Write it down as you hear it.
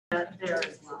that there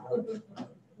as well.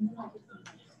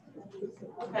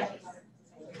 Okay.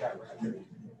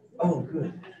 Oh,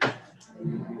 good.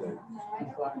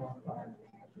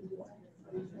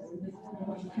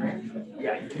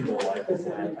 Yeah, you can go like this.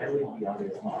 I leave the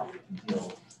audio off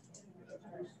until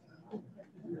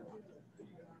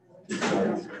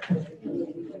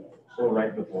so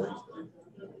right before you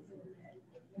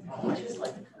start. Just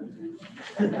like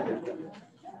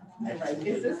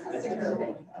is this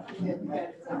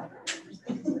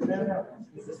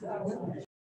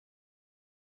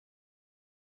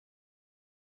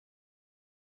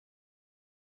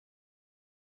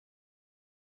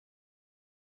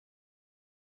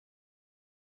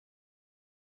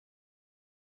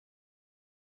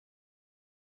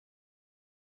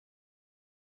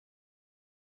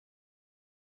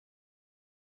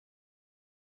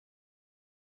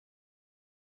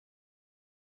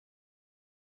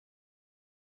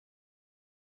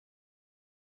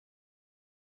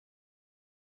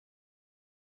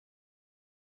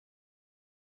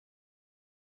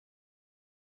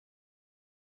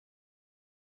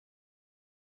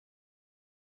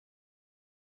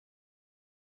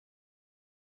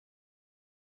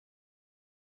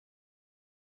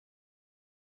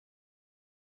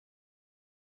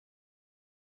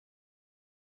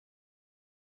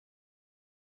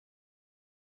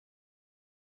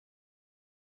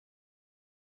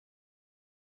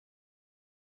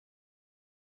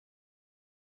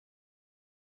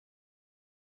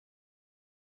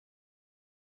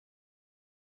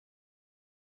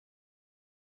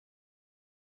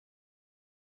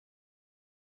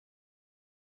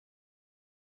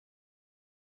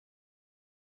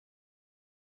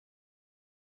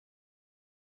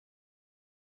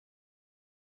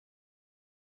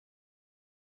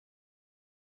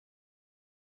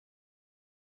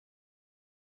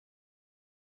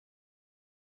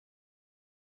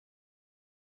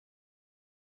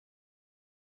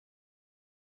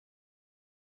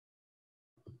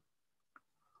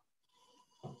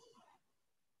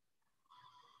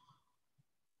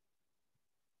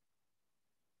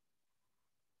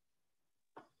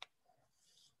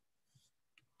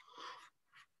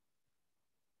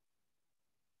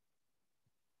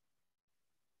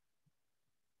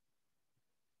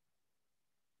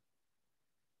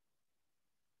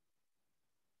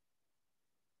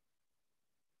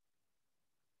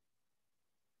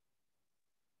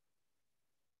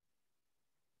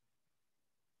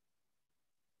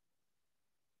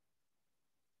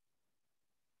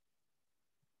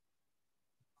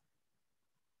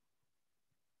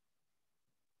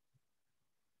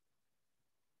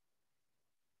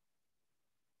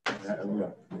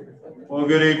Well,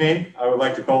 good evening. I would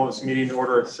like to call this meeting to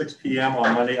order at 6 p.m.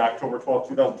 on Monday, October 12,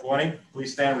 2020.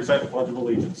 Please stand and recite the Pledge of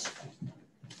Allegiance.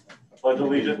 I pledge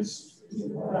allegiance to the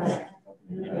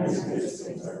United States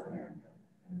of America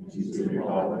and to the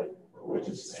republic for which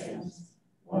it stands,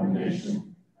 one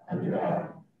nation, under God,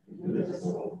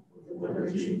 indivisible, with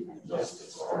liberty and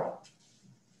justice for all.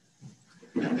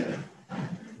 I'd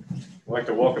like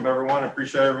to welcome everyone. I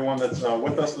appreciate everyone that's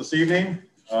with us this evening.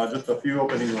 Just a few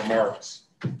opening remarks.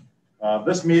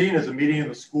 This meeting is a meeting of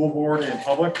the school board in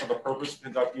public for the purpose of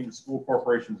conducting the school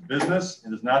corporation's business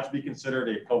and is not to be considered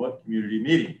a public community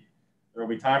meeting. There will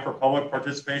be time for public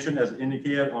participation as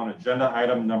indicated on agenda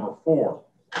item number 4.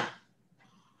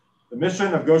 The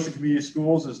mission of Goshen Community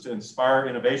Schools is to inspire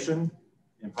innovation,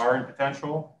 empowering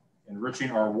potential,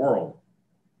 enriching our world.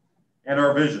 And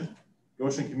our vision,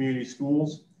 Goshen Community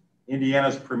Schools,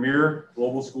 Indiana's premier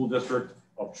global school district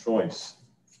of choice.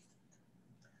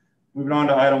 Moving on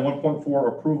to item 1.4,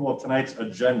 approval of tonight's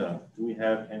agenda. Do we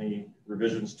have any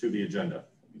revisions to the agenda?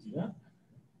 Yeah. All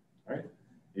right.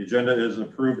 The agenda is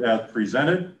approved as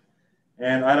presented.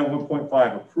 And item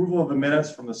 1.5, approval of the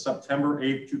minutes from the September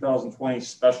 8, 2020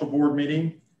 special board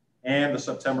meeting and the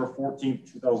September 14,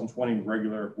 2020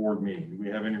 regular board meeting. Do we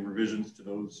have any revisions to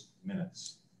those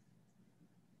minutes?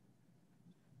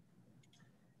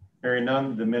 Hearing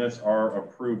none, the minutes are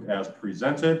approved as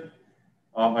presented.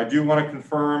 I do want to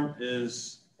confirm,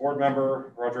 is board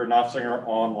member Roger Knopfsinger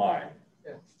online?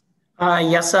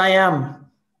 Yes, I am. All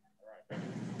right.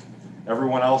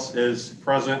 Everyone else is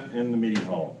present in the meeting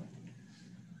hall.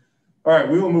 All right,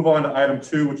 we will move on to item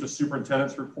 2, which is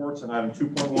superintendent's reports, and item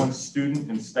 2.1, student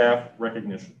and staff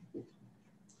recognition.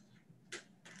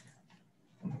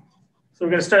 So we're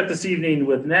going to start this evening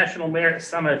with National Merit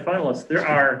semifinalists. There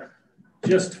are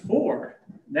just 4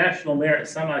 National Merit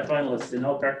semifinalists in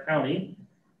Elkhart County.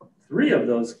 3 of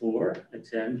those 4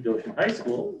 attend Goshen High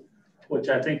School, which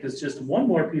I think is just one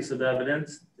more piece of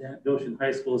evidence that Goshen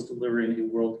High School is delivering a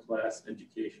world-class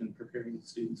education, preparing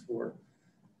students for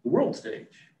the world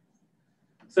stage.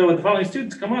 So with the following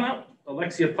students, come on up.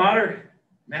 Alexia Potter,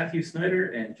 Matthew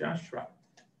Snyder, and Josh Schrock.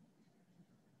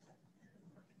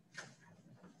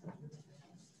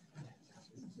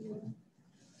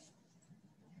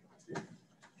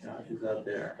 Josh is out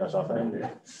there. Josh off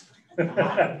there.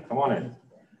 Come on in.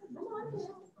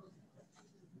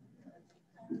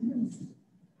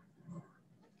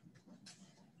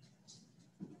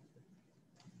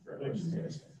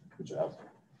 Good job.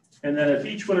 And then if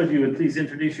each one of you would please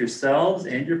introduce yourselves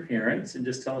and your parents and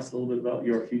just tell us a little bit about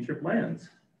your future plans.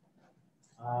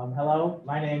 Hello,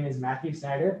 my name is Matthew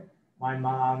Snyder. My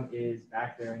mom is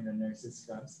back there in the nurse's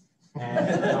scrubs.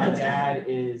 And my dad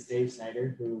is Dave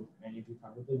Snyder, who many of you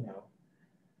probably know.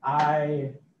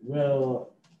 I'm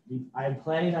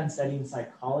planning on studying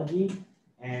psychology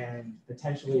and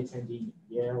potentially attending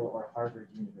Yale or Harvard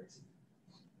University.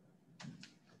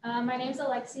 My name is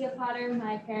Alexia Potter.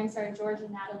 My parents are George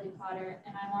and Natalie Potter,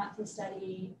 and I want to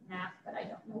study math, but I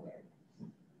don't know where.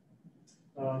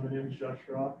 My name is Josh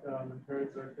Schrock. My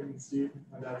parents are Kim and Steve.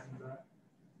 My dad's in the back.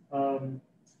 I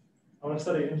want to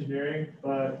study engineering,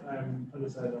 but I'm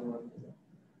undecided on what I'm going to do.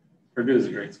 Purdue is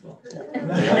a great school.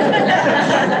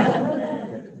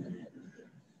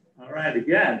 All right,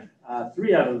 again,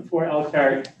 3 out of the 4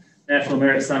 Elkhart National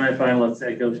Merit semifinalists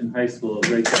at Goshen High School.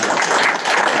 Great job.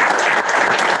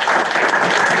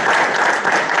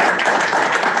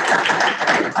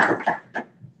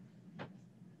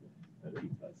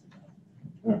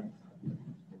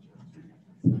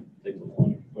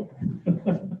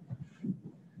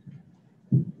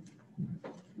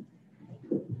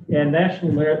 And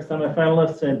National Merit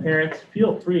semifinalists and parents,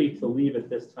 feel free to leave at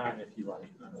this time if you like.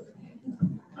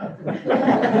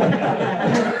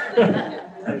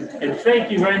 And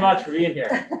thank you very much for being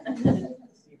here.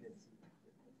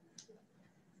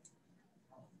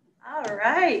 All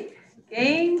right,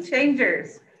 game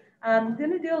changers. I'm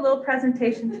going to do a little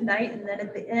presentation tonight, and then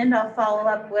at the end, I'll follow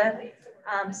up with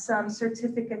some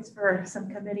certificates for some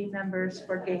committee members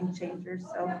for game changers.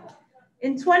 So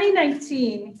in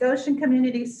 2019, Goshen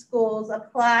Community Schools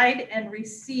applied and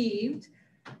received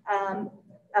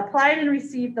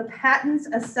the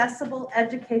Patents Accessible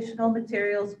Educational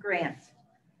Materials Grant.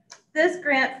 This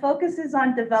grant focuses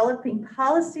on developing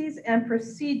policies and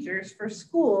procedures for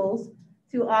schools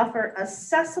to offer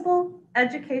accessible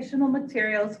educational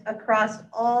materials across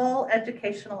all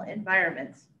educational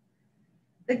environments.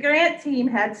 The grant team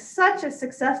had such a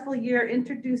successful year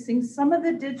introducing some of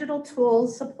the digital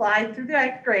tools supplied through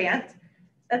that grant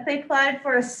that they applied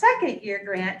for a second-year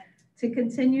grant to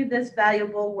continue this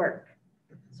valuable work.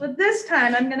 So this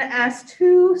time, I'm going to ask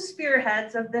 2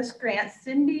 spearheads of this grant,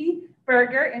 Cindy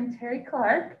Berger and Terry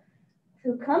Clark,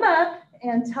 to come up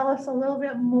and tell us a little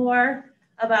bit more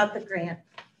about the grant.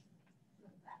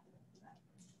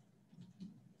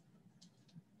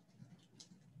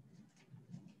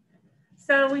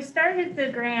 So we started the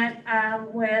grant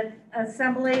with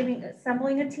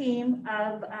assembling a team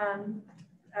of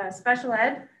special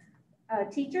ed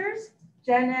teachers,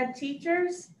 gen ed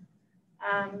teachers,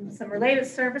 some related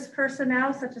service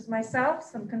personnel such as myself,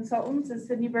 some consultants as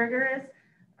Cindy Berger is,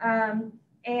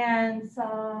 and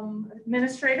some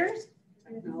administrators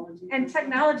and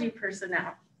technology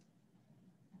personnel.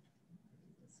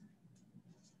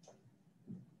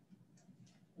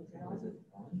 Is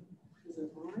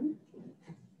it on?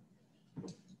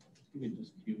 You can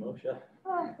just cue Moshe.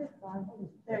 Oh, it's fun.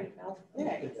 There you go.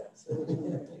 Okay.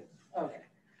 Okay.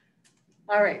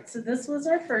 All right, so this was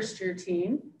our first year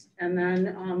team. And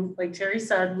then, like Terry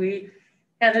said, we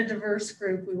had a diverse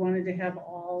group. We wanted to have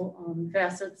all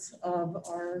facets of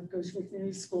our Goshen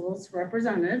Community Schools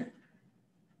represented. Let's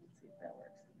see if that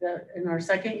works. In our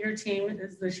second year team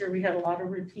is this year, we had a lot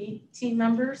of repeat team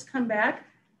members come back,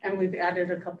 and we've added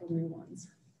a couple new ones.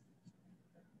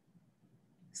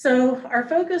 So our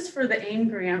focus for the AIM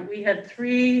grant, we had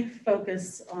 3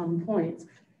 focus points.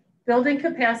 Building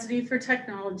capacity for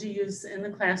technology use in the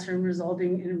classroom,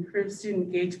 resulting in improved student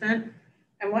engagement.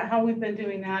 And how we've been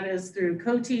doing that is through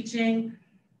co-teaching,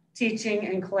 teaching,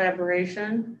 and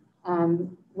collaboration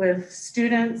with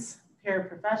students,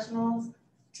 paraprofessionals,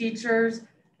 teachers,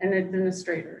 and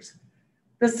administrators.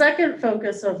 The second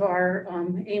focus of our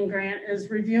AIM grant is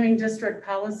reviewing district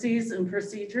policies and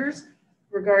procedures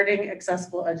regarding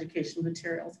accessible education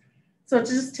materials. So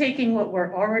just taking what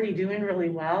we're already doing really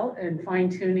well and fine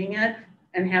tuning it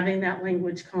and having that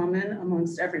language common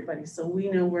amongst everybody so we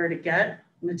know where to get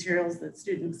materials that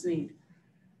students need.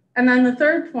 And then the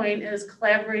third point is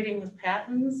collaborating with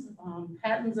Patents.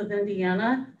 Patents of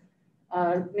Indiana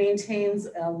maintains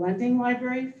a lending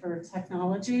library for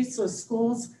technology so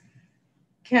schools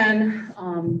can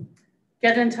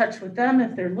Get in touch with them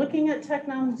if they're looking at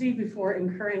technology before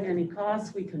incurring any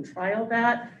costs. We can trial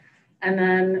that and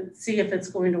then see if it's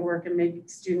going to work and make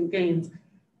student gains.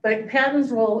 But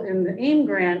Patton's role in the AIM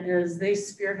grant is they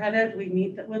spearhead it. We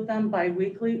meet with them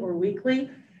bi-weekly or weekly,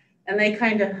 and they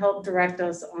kind of help direct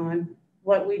us on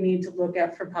what we need to look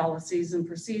at for policies and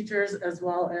procedures, as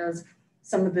well as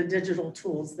some of the digital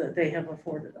tools that they have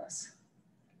afforded us.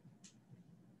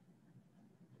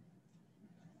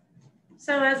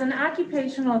 So as an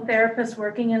occupational therapist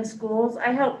working in schools,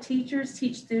 I help teachers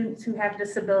teach students who have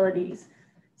disabilities.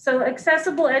 So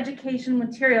accessible education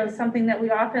material is something that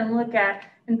we often look at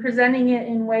and presenting it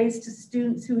in ways to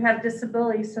students who have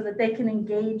disabilities so that they can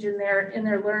engage in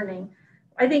their learning.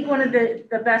 I think one of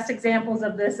the best examples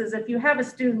of this is if you have a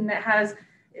student that has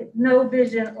no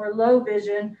vision or low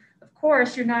vision, of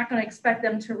course, you're not going to expect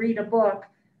them to read a book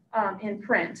in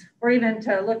print or even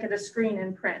to look at a screen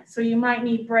in print. So you might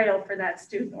need Braille for that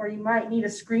student, or you might need a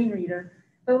screen reader.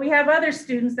 But we have other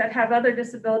students that have other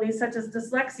disabilities such as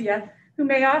dyslexia who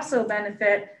may also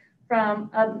benefit from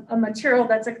a material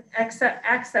that's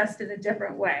accessed in a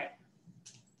different way.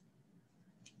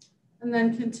 And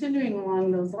then continuing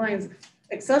along those lines,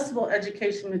 accessible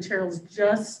education materials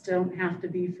just don't have to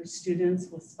be for students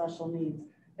with special needs.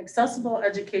 Accessible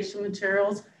education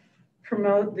materials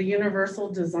promote the universal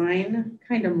design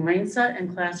kind of mindset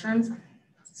in classrooms.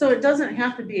 So it doesn't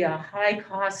have to be a high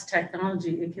cost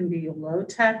technology. It can be low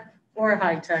tech or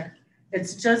high tech.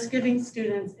 It's just giving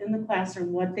students in the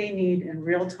classroom what they need in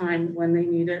real time when they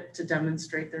need it to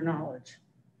demonstrate their knowledge.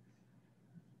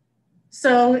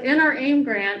 So in our AIM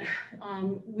grant,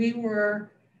 we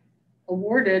were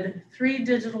awarded 3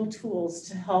 digital tools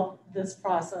to help this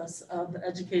process of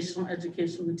education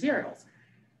materials.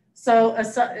 So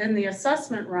in the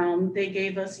assessment realm, they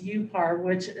gave us UPAR,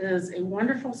 which is a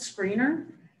wonderful screener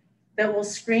that will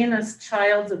screen a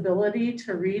child's ability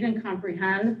to read and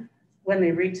comprehend when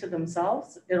they read to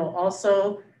themselves. It'll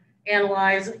also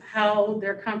analyze how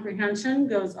their comprehension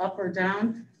goes up or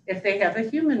down if they have a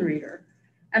human reader.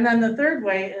 And then the third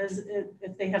way is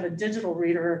if they have a digital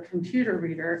reader or a computer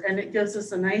reader, and it gives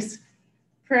us a nice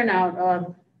printout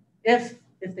of if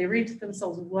they read to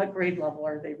themselves, what grade level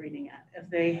are they reading at? If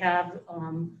they have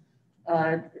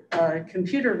a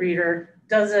computer reader,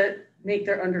 does it make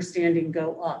their understanding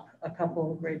go up a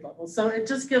couple of grade levels? So it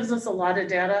just gives us a lot of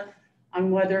data on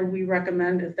whether we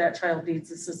recommend if that child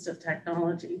needs assistive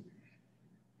technology.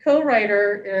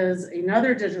 Co-Writer is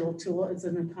another digital tool. It's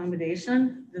an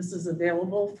accommodation. This is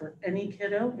available for any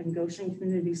kiddo in Goshen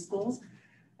Community Schools,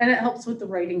 and it helps with the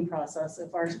writing process. If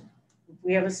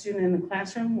we have a student in the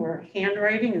classroom where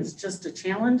handwriting is just a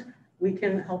challenge, we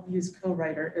can help use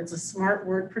Co-Writer. It's a smart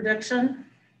word prediction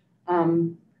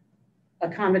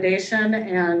accommodation,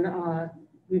 and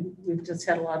we've just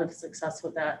had a lot of success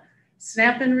with that.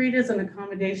 Snap and Read is an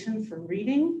accommodation for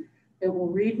reading. It will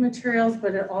read materials,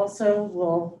 but it also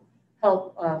will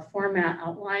help format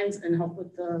outlines and help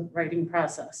with the writing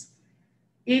process.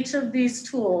 Each of these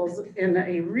tools in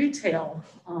a retail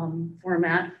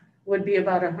format would be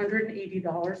about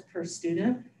 $180 per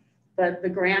student, but the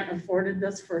grant afforded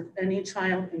this for any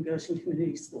child in Goshen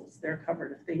Community Schools. They're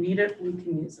covered. If they need it, we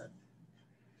can use it.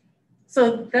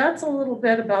 So that's a little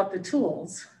bit about the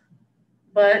tools,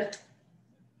 but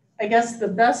I guess the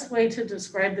best way to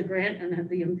describe the grant and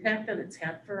the impact that it's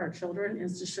had for our children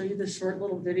is to show you this short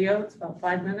little video. It's about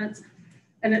 5 minutes,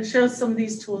 and it shows some of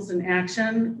these tools in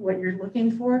action. What you're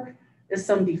looking for is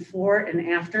some before and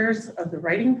afters of the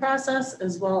writing process,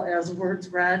 as well as words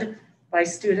read by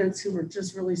students who were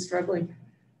just really struggling.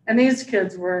 And these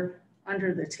kids were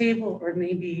under the table or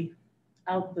maybe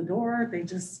out the door.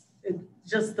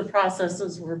 The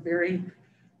processes were very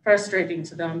frustrating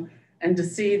to them. And to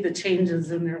see the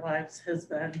changes in their lives has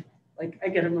been, like, I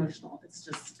get emotional. It's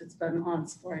been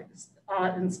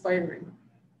awe-inspiring.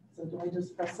 So do I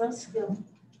just press this? Yeah,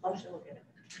 I'll show it.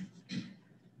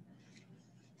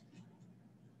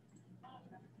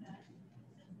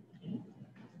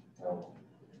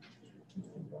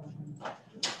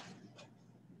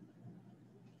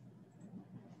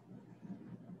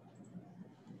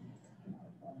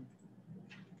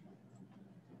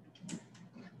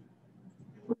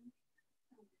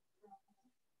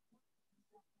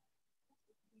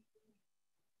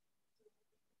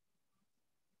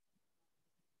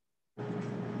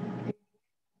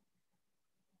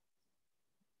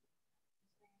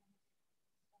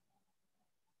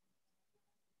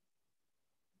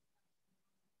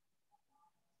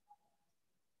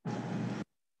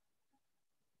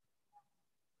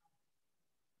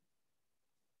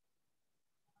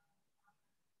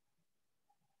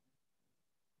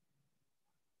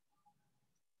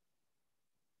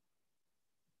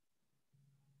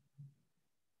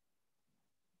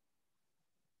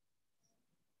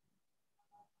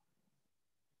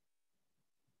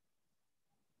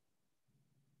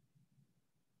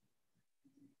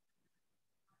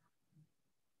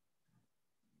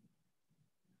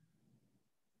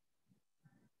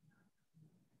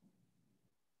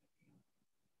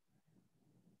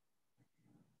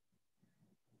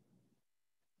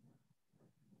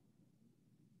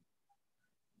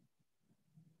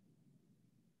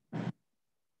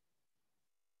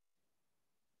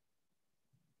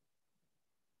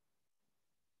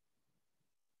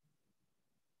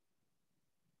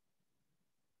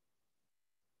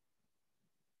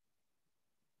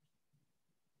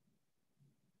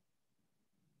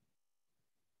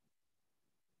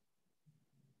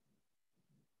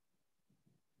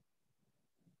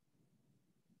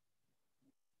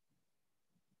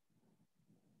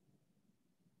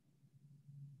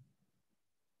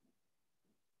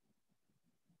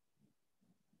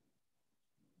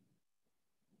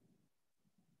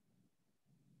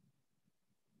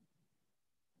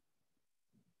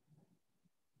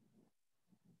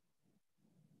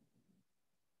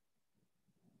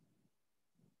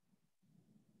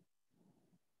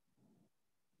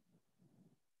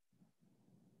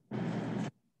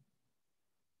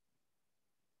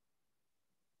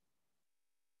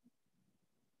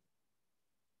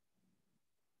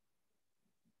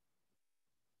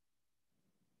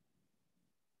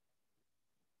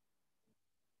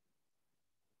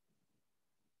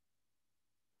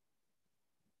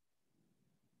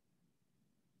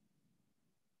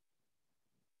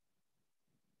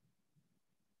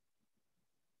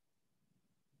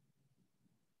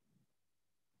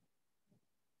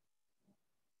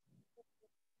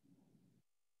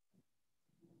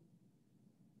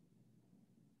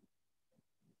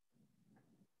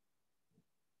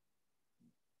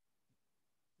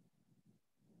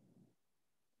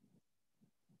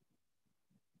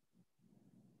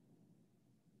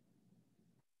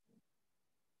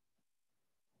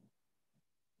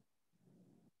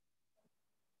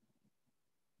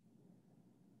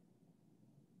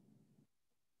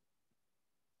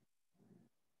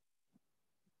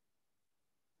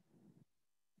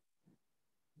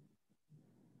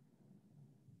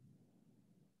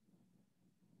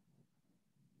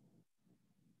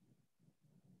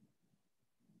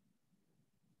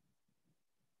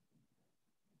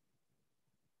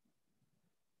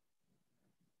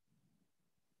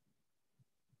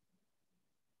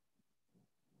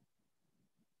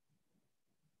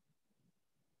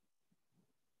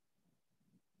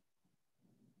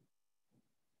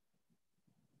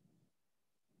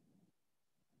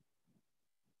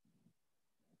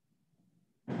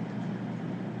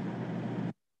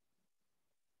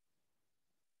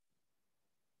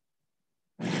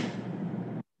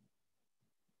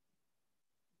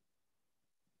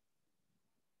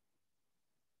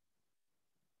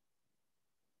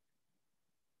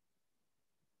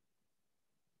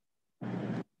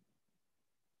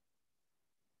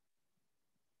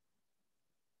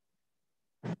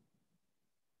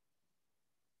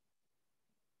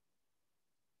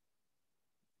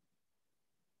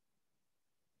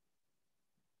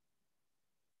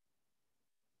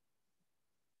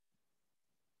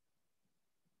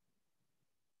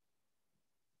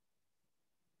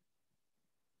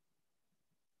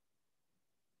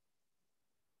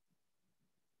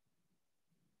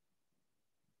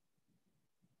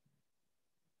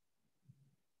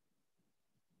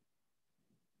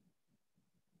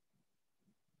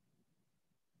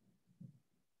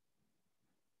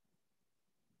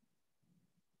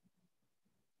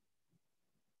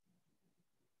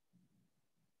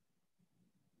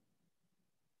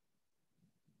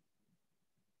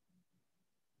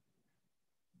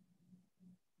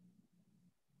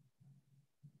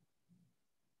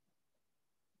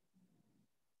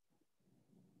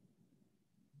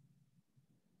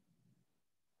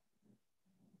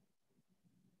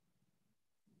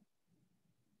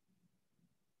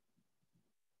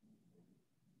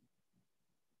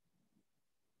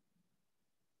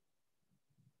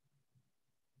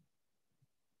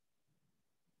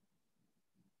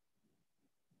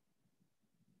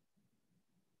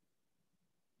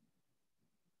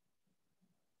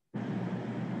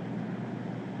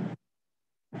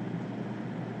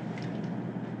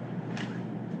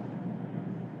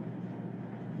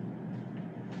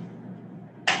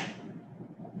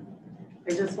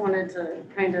 I just wanted to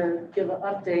kind of give an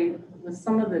update with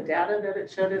some of the data that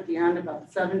it showed at the end, about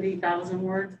 70,000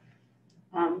 words.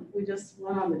 We just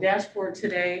went on the dashboard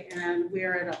today and we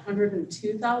are at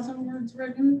 102,000 words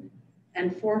written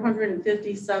and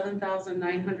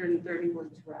 457,930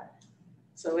 words read.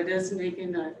 So it is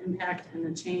making an impact and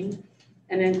a change.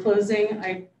 And in closing,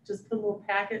 I just put a little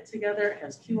packet together. It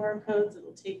has QR codes.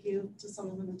 It'll take you to some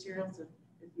of the materials if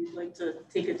you'd like to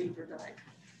take a deeper dive.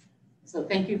 So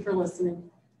thank you for listening.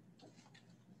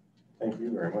 Thank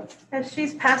you very much. As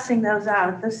she's passing those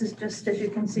out, this is just, as you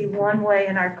can see, one way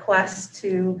in our quest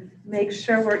to make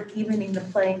sure we're evening the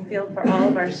playing field for all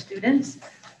of our students.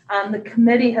 The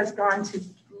committee has gone to a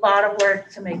lot of work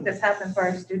to make this happen for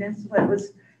our students. What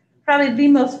was probably the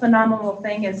most phenomenal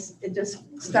thing is it just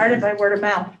started by word of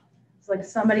mouth. It's like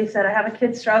somebody said, I have a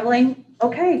kid struggling.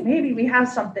 Okay, maybe we have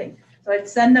something. So I'd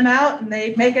send them out and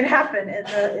they'd make it happen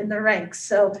in the ranks.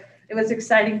 So it was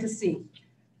exciting to see.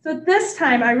 So this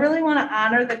time, I really want to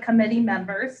honor the committee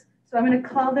members. So I'm going to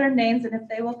call their names, and if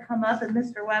they will come up, and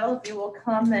Mr. Weddle, if you will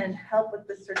come and help with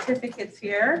the certificates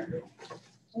here.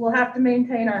 We'll have to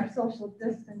maintain our social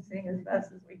distancing as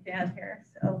best as we can here.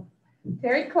 So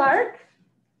Terry Clark.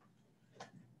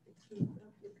 You can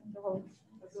go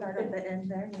start at the end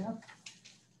there, yeah.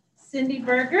 Cindy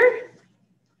Berger.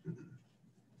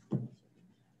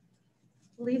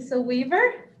 Lisa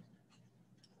Weaver.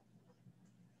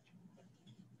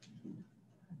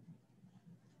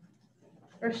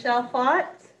 Rochelle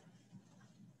Fott,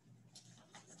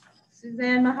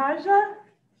 Suzanne Mahaja,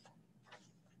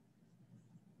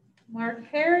 Mark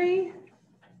Harry,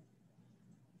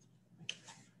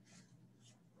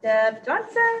 Deb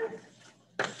Johnson,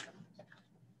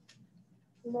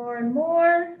 Lauren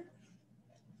Moore,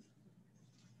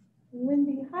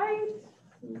 Wendy Height,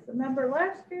 who was a member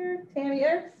last year, Tammy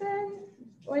Erickson, who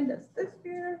joined us this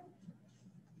year,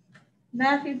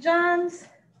 Matthew Johns,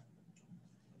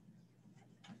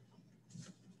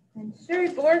 and Sherry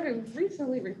Borg, who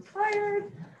recently retired.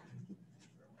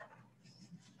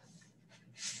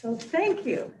 So thank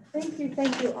you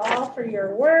all for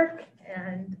your work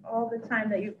and all the time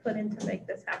that you put in to make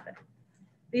this happen.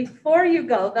 Before you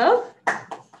go though,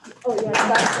 oh yeah,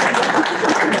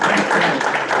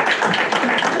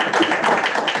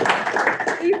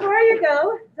 before you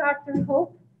go, Dr.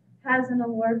 Hope has an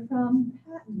award from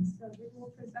Patton, so we will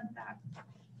present that.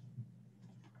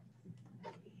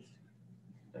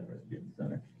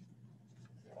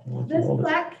 This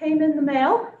plaque came in the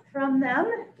mail from them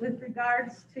with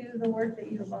regards to the work that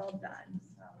you've all done.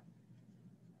 So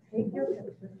take your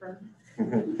picture first.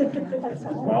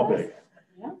 Wow, big.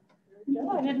 Yeah. We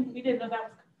didn't know that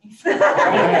was coming.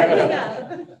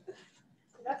 Yeah.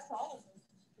 That's all.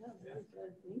 Yeah, very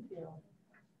good. Thank you.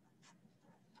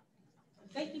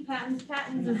 Thank you, Pattons.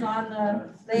 Pattons is on the,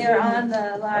 they are on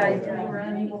the live. They were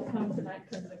unable to come tonight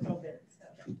because of the COVID. So.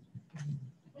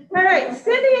 All right,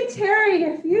 Cindy and Terry,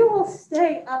 if you will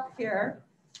stay up here.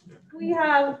 We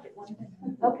have,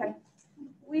 okay,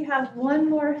 we have one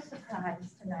more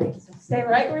surprise tonight. So stay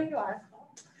right where you are.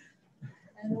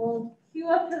 And we'll cue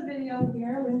up the video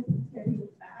here when Terry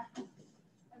gets back.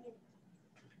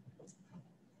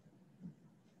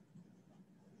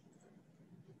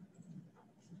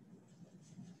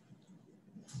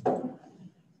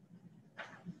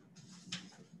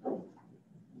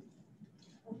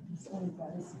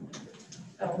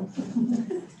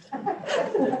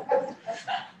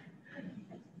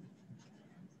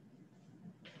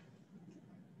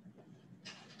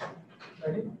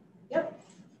 Ready? Yep.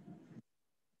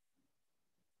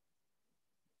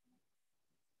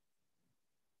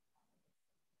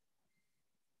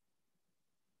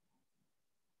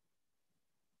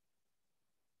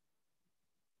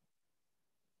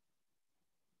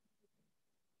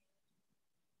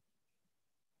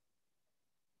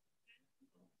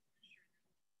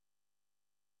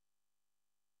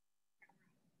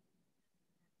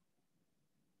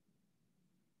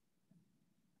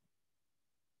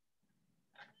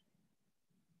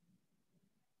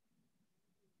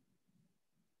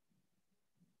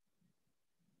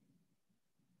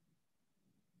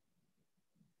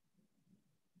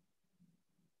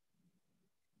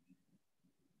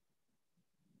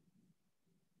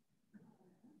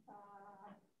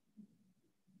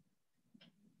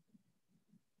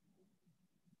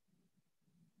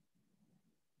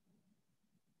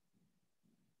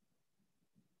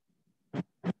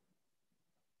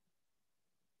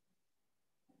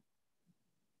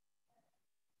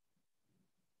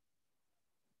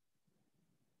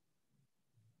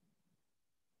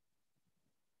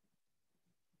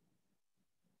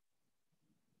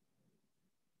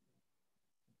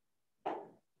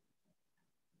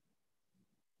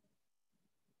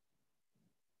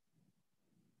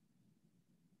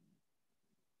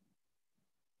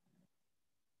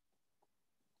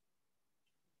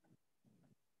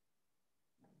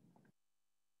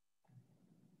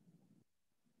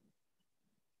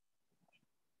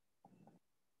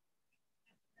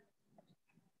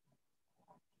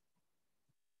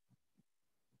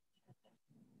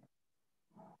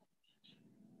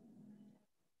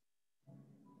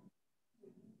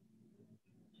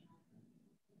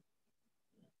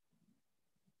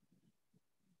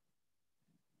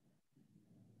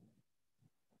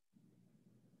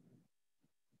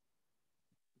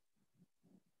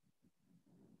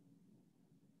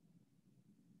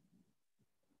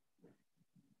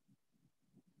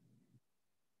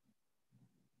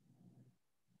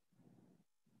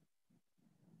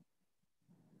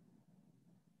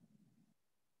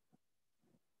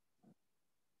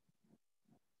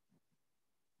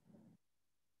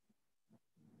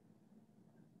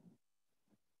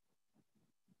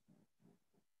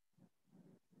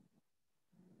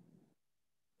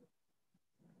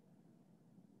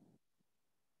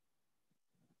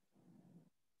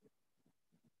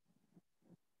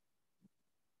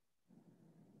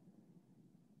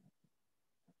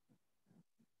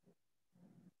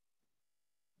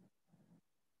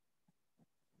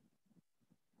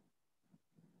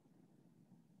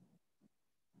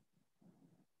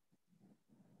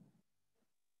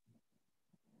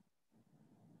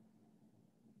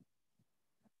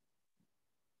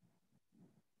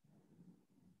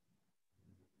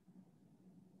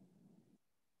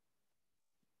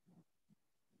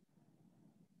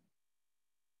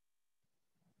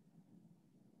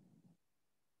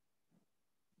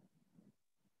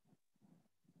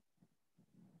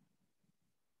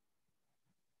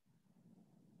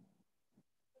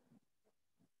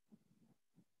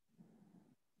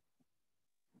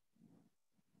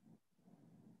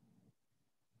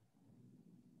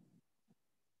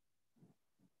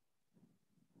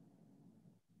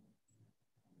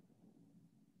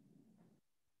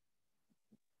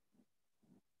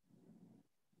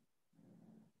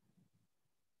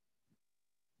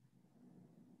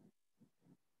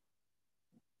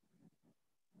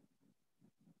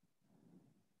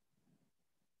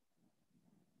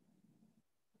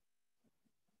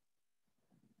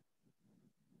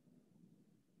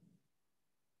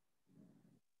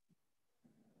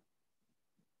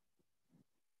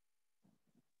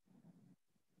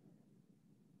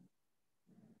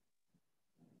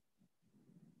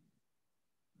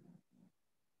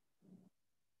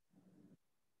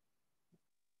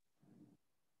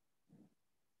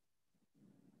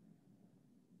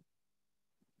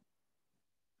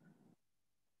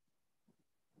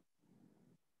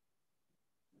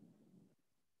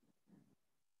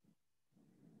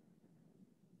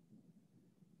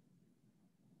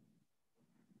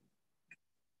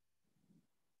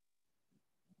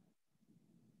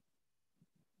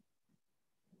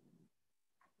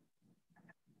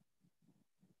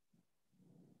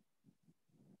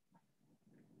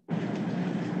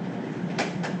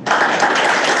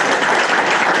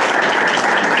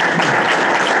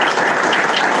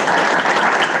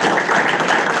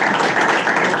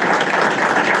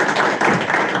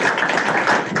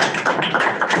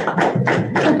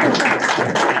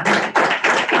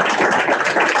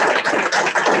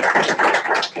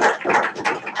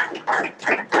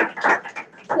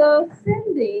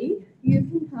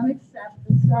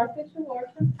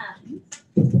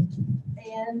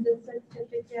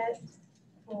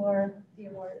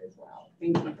 award as well.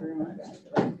 Thank you very much.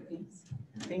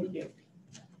 Thank you.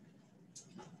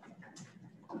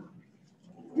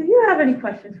 Do you have any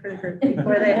questions for the group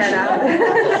before they head out?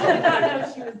 I don't know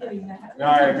if she was getting that. No,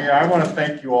 I mean, I want to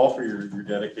thank you all for your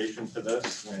dedication to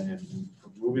this and for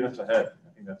moving us ahead. I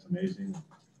think that's amazing.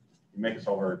 You make us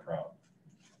all very proud.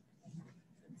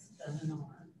 It's been an honor.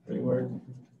 Any word?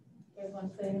 You guys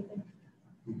want to say anything?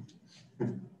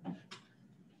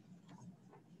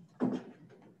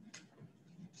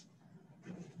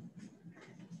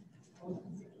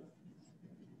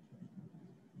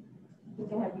 We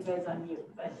can have you guys on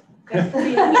mute, but thanks for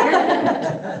being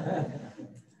here.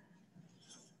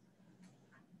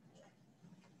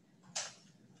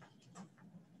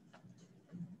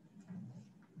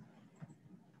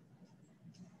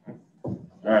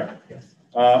 All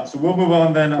right. So we'll move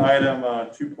on then to item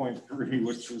 2.3,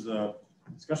 which is a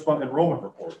discussion about enrollment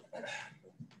report.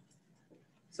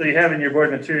 So you have in your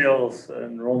board materials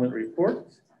enrollment report.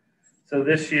 So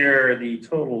this year, the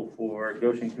total for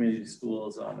Goshen Community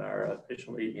Schools on our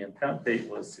official ADM count date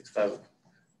was a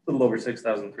little over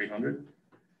 6,300.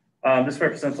 This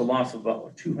represents a loss of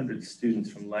about 200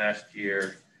 students from last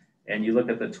year. And you look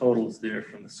at the totals there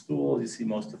from the schools, you see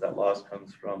most of that loss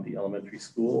comes from the elementary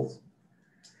schools.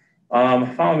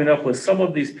 Following up with some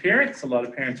of these parents, a lot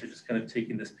of parents are just kind of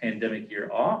taking this pandemic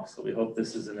year off. So we hope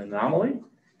this is an anomaly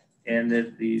and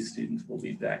that these students will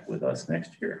be back with us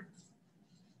next year.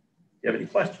 Do you have any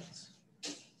questions?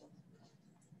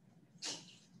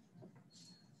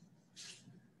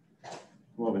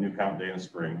 We'll have a new count day in the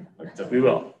spring. We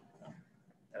will.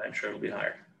 And I'm sure it'll be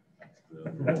higher.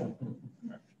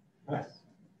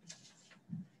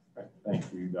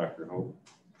 Thank you, Dr. Hope.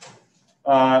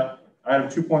 Item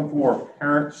 2.4,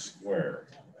 Parent Square.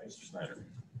 Mr. Snyder.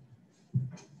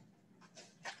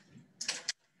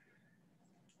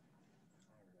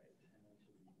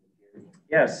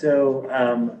 Yeah, so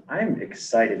I'm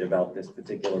excited about this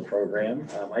particular program.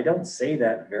 I don't say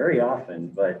that very often,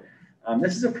 but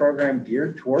this is a program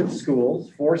geared towards schools,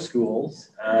 for schools,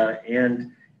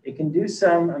 and it can do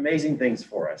some amazing things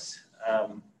for us.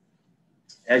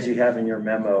 As you have in your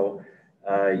memo,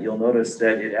 you'll notice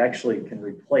that it actually can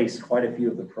replace quite a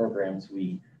few of the programs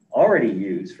we already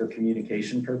use for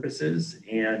communication purposes,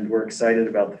 and we're excited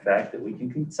about the fact that we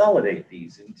can consolidate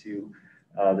these into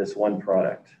this one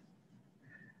product.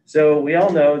 So we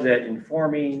all know that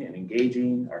informing and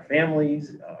engaging our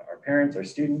families, our parents, our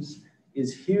students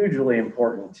is hugely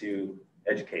important to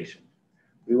education.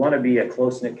 We want to be a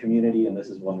close-knit community, and this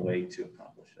is one way to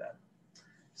accomplish that.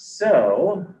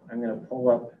 So I'm going to pull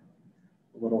up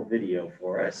a little video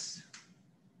for us,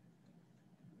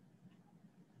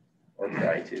 or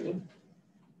try to.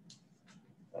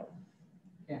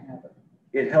 Can't have it.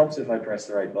 It helps if I press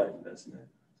the right button, doesn't it?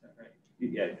 Is that right?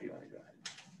 Yeah, if you want to go ahead.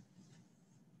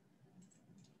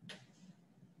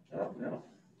 Oh, no.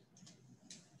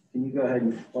 Can you go ahead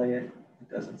and play it? It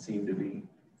doesn't seem to be.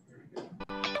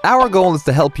 Our goal is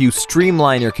to help you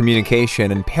streamline your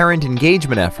communication and parent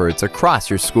engagement efforts across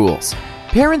your schools.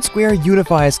 Parent Square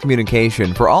unifies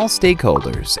communication for all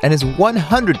stakeholders and is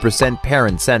 100%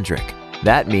 parent-centric.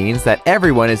 That means that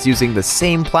everyone is using the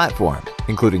same platform,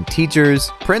 including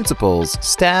teachers, principals,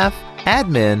 staff,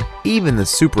 admin, even the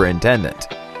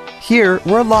superintendent. Here,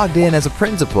 we're logged in as a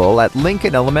principal at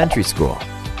Lincoln Elementary School.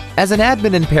 As an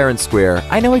admin in Parent Square,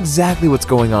 I know exactly what's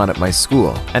going on at my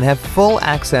school and have full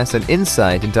access and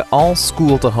insight into all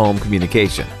school-to-home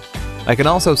communication. I can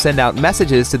also send out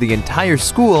messages to the entire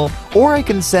school, or I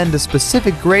can send to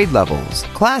specific grade levels,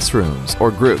 classrooms, or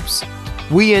groups.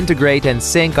 We integrate and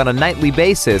sync on a nightly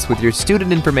basis with your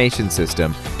student information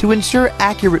system to ensure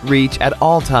accurate reach at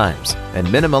all times and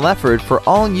minimal effort for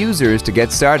all users to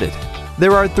get started.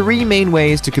 There are 3 main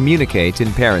ways to communicate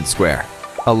in Parent Square: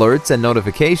 alerts and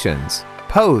notifications,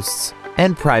 posts,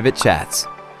 and private chats.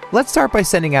 Let's start by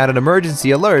sending out an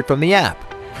emergency alert from the app.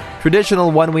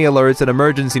 Traditional one-way alerts and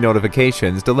emergency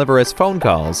notifications deliver as phone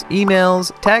calls,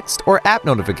 emails, text, or app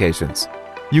notifications.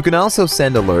 You can also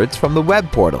send alerts from the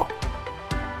web portal.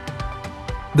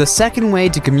 The second way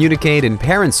to communicate in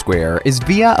Parent Square is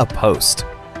via a post.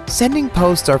 Sending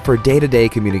posts are for day-to-day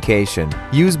communication,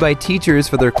 used by teachers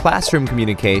for their classroom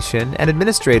communication and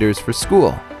administrators for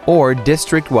school or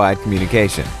district-wide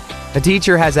communication. A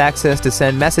teacher has access to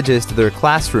send messages to their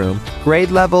classroom,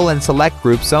 grade level, and select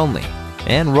groups only,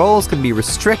 and roles can be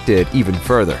restricted even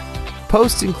further.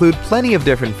 Posts include plenty of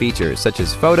different features such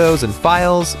as photos and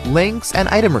files, links, and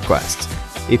item requests.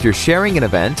 If you're sharing an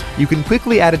event, you can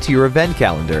quickly add it to your event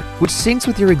calendar, which syncs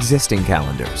with your existing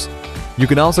calendars. You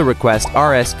can also request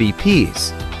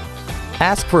RSVPs,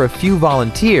 ask for a few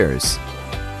volunteers,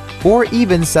 or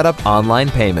even set up online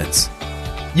payments.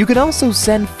 You can also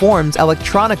send forms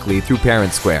electronically through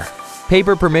Parent Square.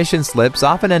 Paper permission slips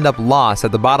often end up lost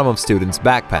at the bottom of students'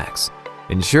 backpacks.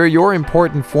 Ensure your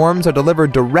important forms are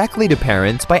delivered directly to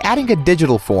parents by adding a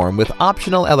digital form with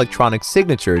optional electronic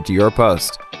signature to your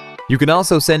post. You can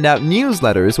also send out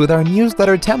newsletters with our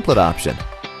newsletter template option.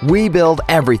 We build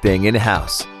everything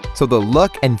in-house, so the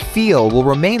look and feel will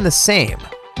remain the same,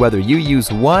 whether you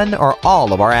use one or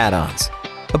all of our add-ons.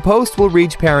 A post will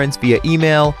reach parents via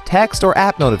email, text, or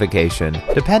app notification,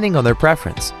 depending on their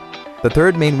preference. The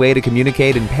third main way to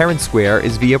communicate in Parent Square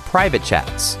is via private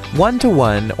chats,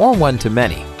 one-to-one or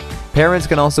one-to-many. Parents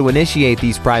can also initiate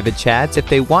these private chats if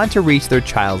they want to reach their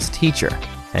child's teacher,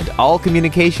 and all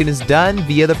communication is done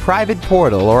via the private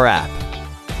portal or app.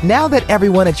 Now that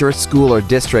everyone at your school or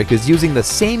district is using the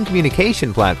same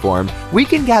communication platform, we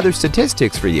can gather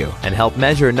statistics for you and help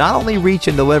measure not only reach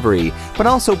and delivery, but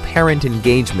also parent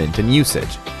engagement and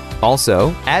usage. Also,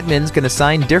 admins can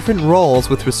assign different roles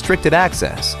with restricted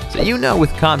access, so you know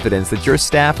with confidence that your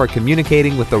staff are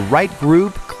communicating with the right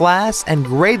group, class, and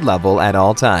grade level at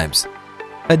all times.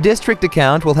 A district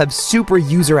account will have super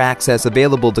user access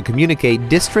available to communicate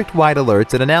district-wide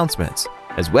alerts and announcements,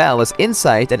 as well as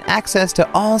insight and access to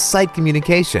all site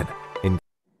communication.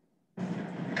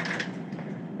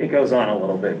 It goes on a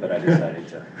little bit, but I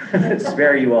decided to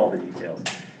spare you all the details.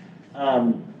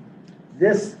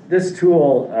 This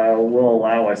tool will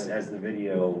allow us, as the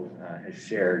video has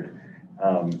shared,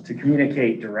 to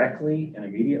communicate directly and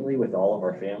immediately with all of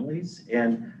our families.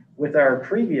 And with our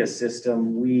previous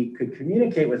system, we could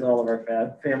communicate with all of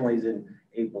our families in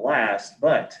a blast,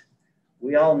 but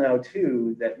we all know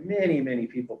too that many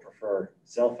people prefer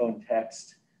cell phone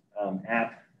text,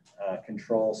 app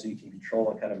control, so you can control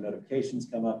what kind of notifications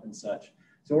come up and such.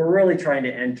 So we're really trying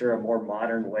to enter a more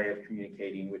modern way of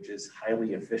communicating, which is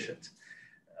highly efficient.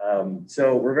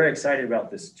 So we're very excited about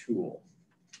this tool.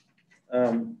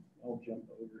 I'll jump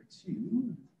over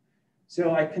to,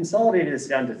 so I consolidated this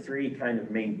down to three kind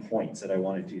of main points that I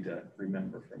wanted you to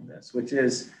remember from this, which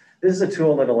is, this is a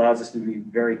tool that allows us to be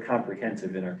very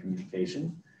comprehensive in our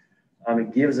communication.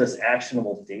 It gives us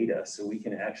actionable data, so we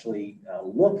can actually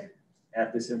look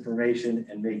at this information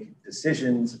and make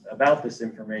decisions about this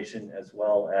information, as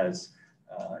well as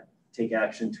take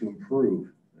action to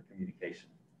improve the communication.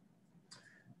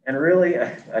 And really,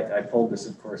 I pulled this,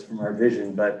 of course, from our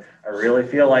vision, but I really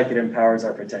feel like it empowers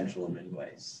our potential in many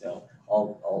ways. So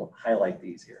I'll highlight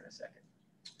these here in a second.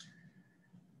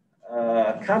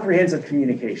 Comprehensive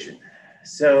communication.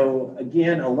 So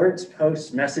again, alerts,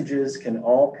 posts, messages can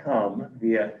all come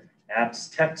via apps,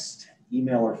 text,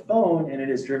 email, or phone, and it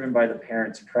is driven by the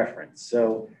parent's preference.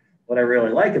 So what I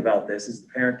really like about this is the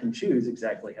parent can choose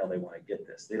exactly how they want to get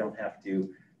this. They don't have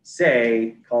to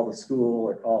say, call the school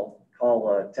or call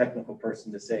a technical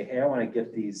person to say, hey, I want to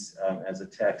get these as a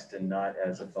text and not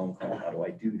as a phone call. How do I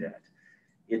do that?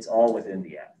 It's all within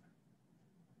the app.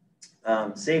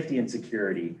 Safety and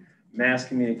security. Mass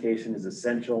communication is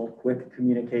essential. Quick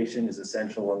communication is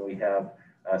essential when we have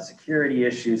security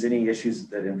issues, any issues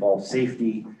that involve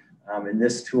safety. And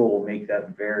this tool will make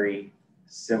that very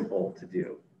simple to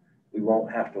do. We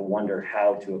won't have to wonder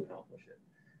how to accomplish it.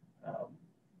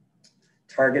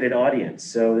 Targeted audience.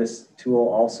 So this tool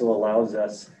also allows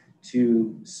us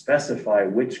to specify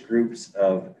which groups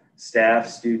of staff,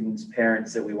 students,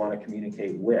 parents that we want to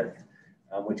communicate with,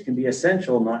 which can be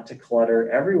essential not to clutter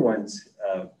everyone's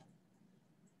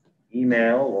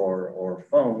email or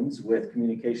phones with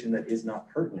communication that is not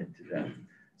pertinent to them.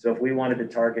 So if we wanted to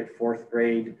target fourth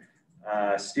grade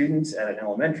students at an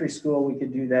elementary school, we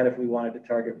could do that. If we wanted to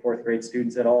target fourth grade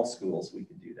students at all schools, we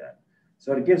could do that.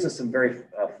 So it gives us some very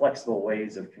flexible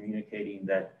ways of communicating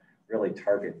that really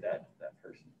target that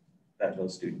person,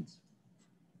 those students.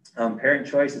 Parent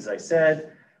choice, as I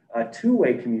said,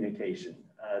 two-way communication.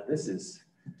 This is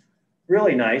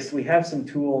really nice. We have some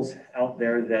tools out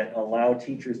there that allow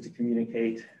teachers to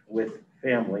communicate with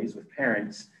families, with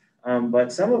parents,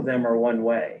 but some of them are one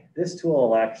way. This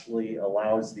tool actually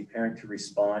allows the parent to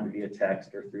respond via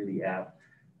text or through the app,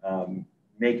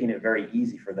 making it very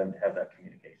easy for them to have that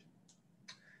communication.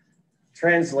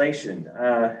 Translation.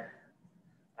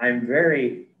 I'm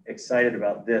very excited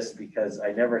about this because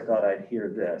I never thought I'd hear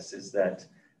this, is that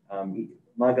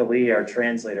Magali, our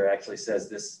translator, actually says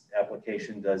this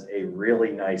application does a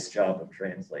really nice job of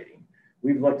translating.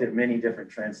 We've looked at many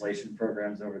different translation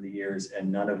programs over the years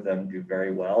and none of them do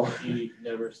very well. She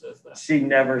never says that. She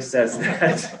never says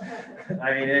that.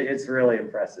 I mean, it's really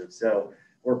impressive. So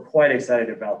we're quite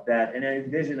excited about that. And I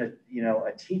envision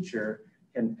a teacher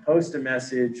can post a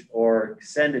message or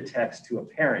send a text to a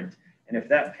parent. And if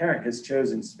that parent has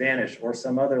chosen Spanish or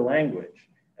some other language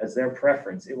as their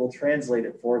preference, it will translate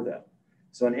it for them.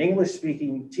 So an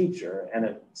English-speaking teacher and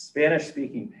a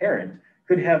Spanish-speaking parent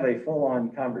could have a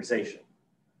full-on conversation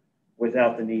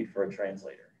without the need for a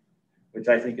translator, which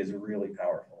I think is really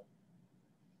powerful.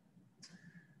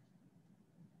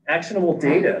 Actionable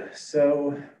data.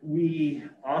 So we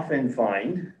often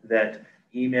find that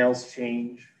emails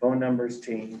change, phone numbers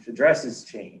change, addresses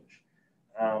change.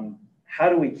 How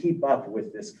do we keep up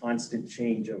with this constant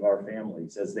change of our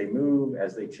families as they move,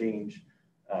 as they change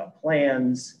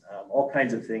plans, all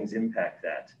kinds of things impact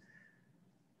that.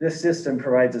 This system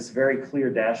provides us very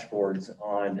clear dashboards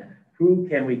on who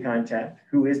can we contact,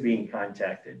 who is being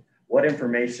contacted, what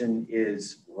information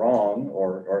is wrong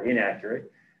or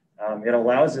inaccurate. It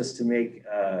allows us to make,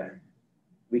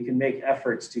 we can make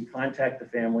efforts to contact the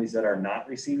families that are not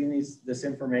receiving this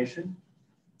information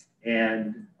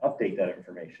and update that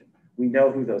information. We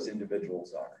know who those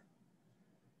individuals are,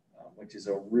 which is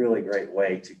a really great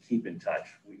way to keep in touch.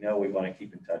 We know we want to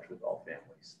keep in touch with all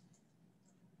families.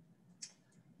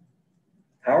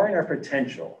 Powering our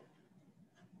potential.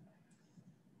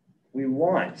 We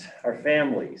want our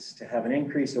families to have an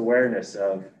increased awareness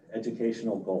of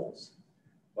educational goals,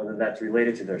 whether that's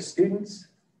related to their students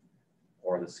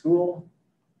or the school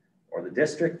or the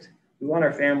district. We want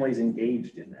our families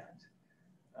engaged in that.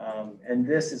 And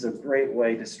this is a great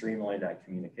way to streamline that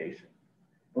communication.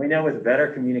 We know with better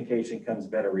communication comes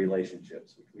better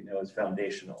relationships, which we know is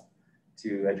foundational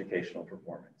to educational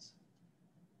performance.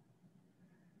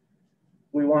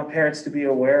 We want parents to be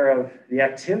aware of the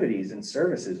activities and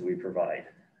services we provide.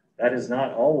 That is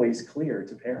not always clear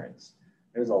to parents.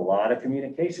 There's a lot of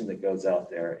communication that goes out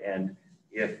there, and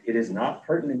if it is not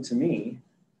pertinent to me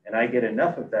and I get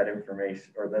enough of that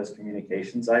information or those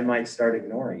communications, I might start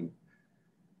ignoring.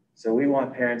 So we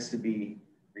want parents to be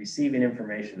receiving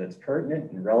information that's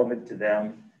pertinent and relevant to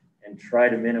them and try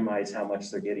to minimize how much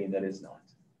they're getting that is not.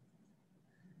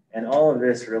 And all of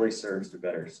this really serves to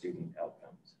better student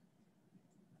outcomes.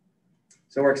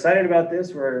 So we're excited about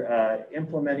this. We're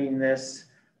implementing this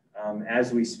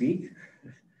as we speak.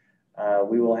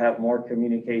 We will have more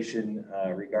communication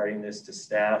regarding this to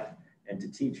staff and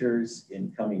to teachers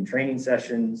in coming training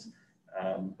sessions,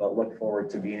 but look forward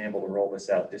to being able to roll this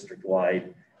out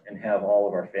district-wide and have all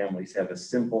of our families have a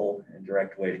simple and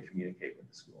direct way to communicate with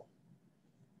the school.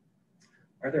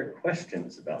 Are there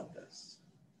questions about this?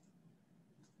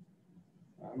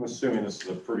 I'm assuming this is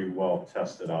a pretty well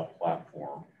tested out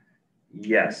platform.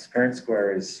 Yes, Parent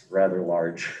Square is rather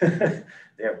large. They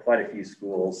have quite a few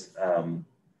schools.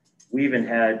 We even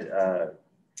had a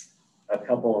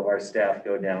couple of our staff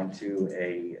go down to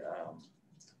a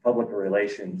public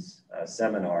relations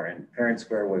seminar, and Parent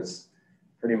Square was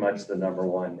pretty much the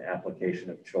 #1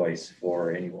 application of choice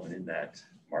for anyone in that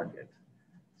market.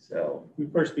 So we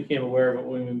first became aware of it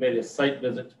when we made a site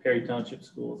visit to Perry Township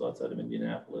Schools outside of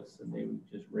Indianapolis, and they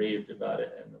just raved about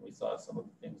it, and then we saw some of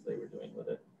the things they were doing with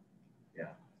it. Yeah.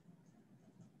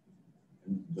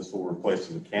 And this will replace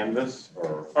the Canvas,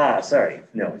 or? Sorry,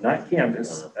 no, not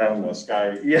Canvas.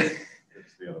 Sky. Yeah.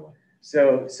 It's the other one.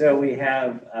 So we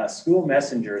have School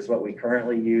Messenger is what we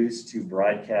currently use to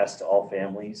broadcast to all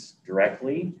families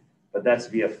directly, but that's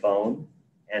via phone.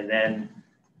 And then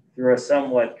through a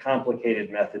somewhat complicated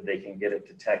method, they can get it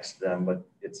to text them, but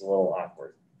it's a little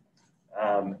awkward.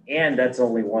 And that's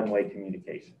only one-way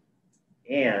communication.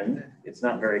 And it's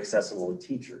not very accessible to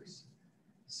teachers.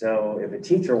 So if a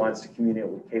teacher wants to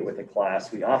communicate with a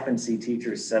class, we often see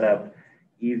teachers set up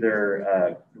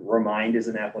either Remind is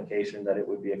an application that it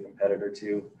would be a competitor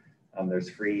to. There's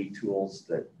free tools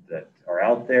that are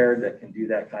out there that can do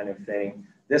that kind of thing.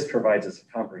 This provides us a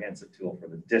comprehensive tool for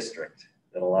the district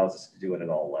that allows us to do it at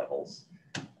all levels.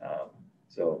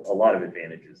 So a lot of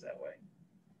advantages that way.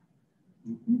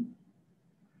 Mm-hmm.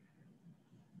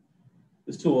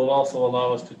 This tool will also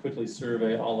allow us to quickly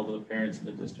survey all of the parents in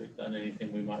the district on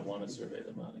anything we might want to survey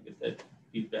them on and get that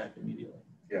feedback immediately.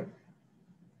 Yeah.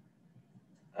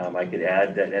 I could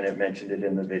add that, and it mentioned it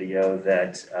in the video,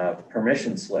 that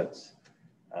permission slips.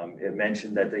 It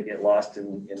mentioned that they get lost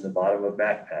in the bottom of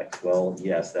backpacks. Well,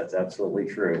 yes, that's absolutely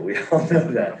true. We all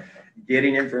know that.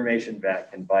 Getting information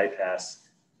back can bypass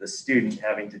the student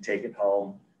having to take it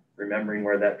home, remembering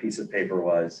where that piece of paper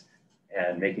was,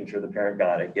 and making sure the parent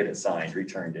got it, get it signed,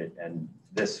 returned it, and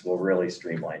this will really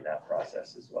streamline that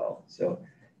process as well. So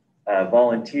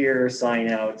volunteer sign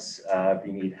outs, if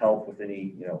you need help with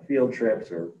any field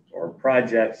trips or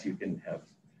projects, you can have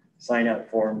sign out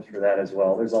forms for that as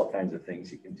well. There's all kinds of things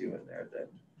you can do in there that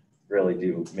really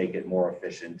do make it more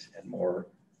efficient and more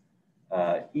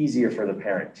easier for the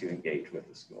parent to engage with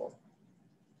the school.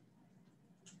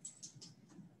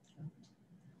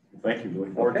 Thank you. We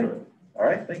look forward to it. All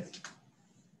right, thanks.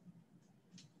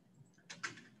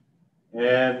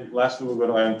 And lastly, we'll go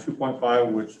to item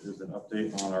 2.5, which is an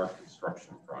update on our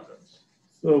construction projects.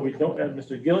 So we don't have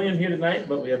Mr. Gilliam here tonight,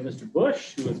 but we have Mr.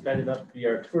 Bush, who was kind enough to be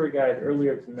our tour guide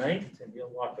earlier tonight, and he'll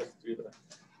walk us through the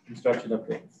construction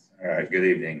updates. All right, good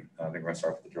evening. I think we're going to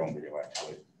start with the drone video,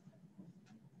 actually.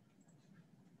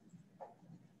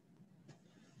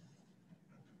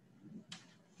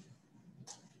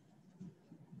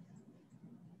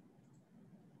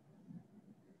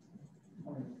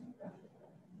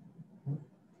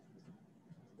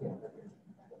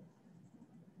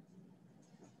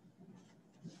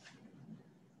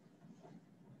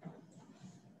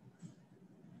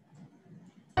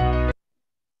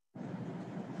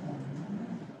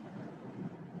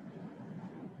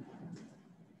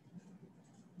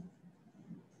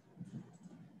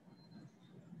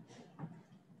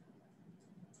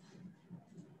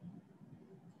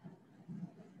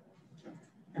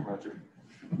 Roger.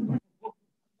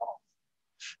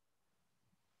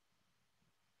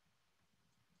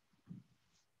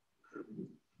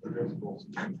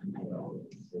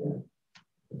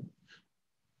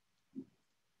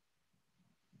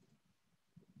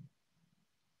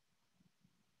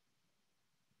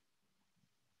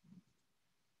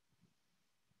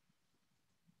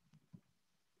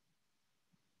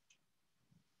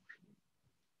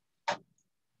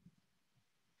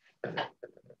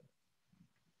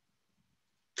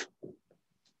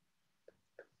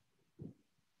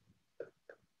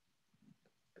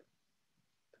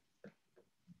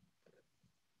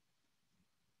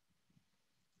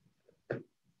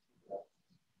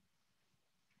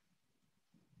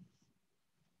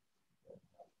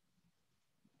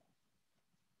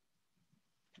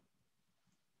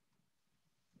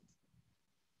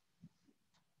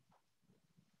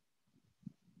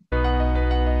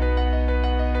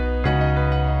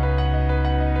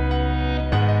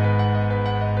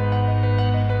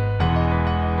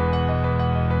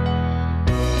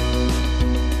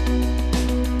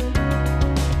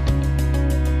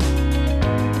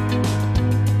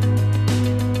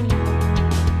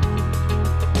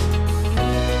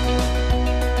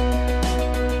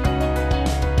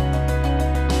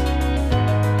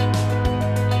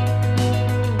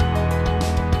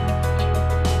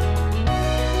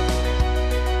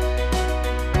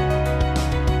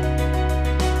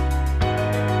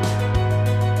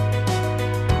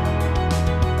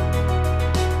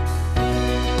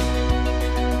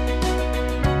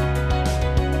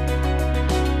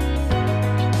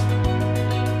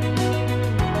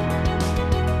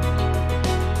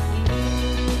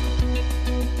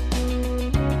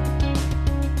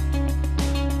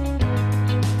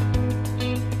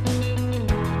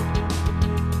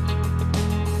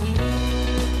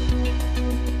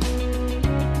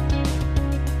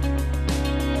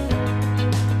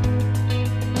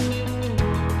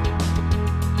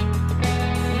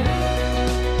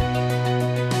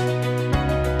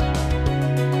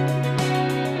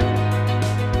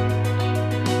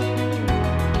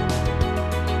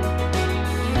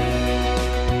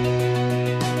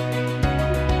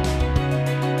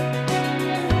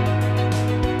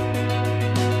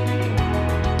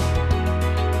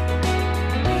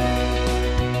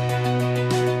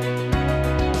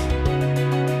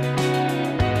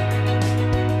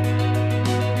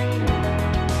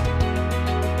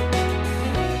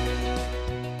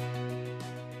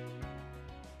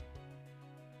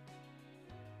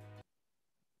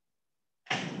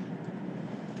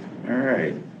 All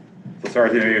right. So as far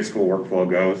as the new school workflow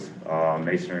goes,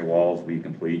 masonry walls will be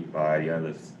complete by the end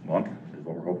of this month is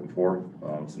what we're hoping for.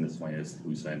 Some miscellaneous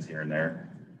loose ends here and there.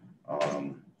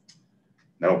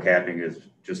 Metal capping is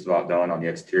just about done on the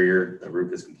exterior. The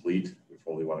roof is complete. We're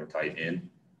fully weather tight in,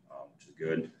 which is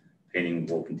good. Painting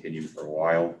will continue for a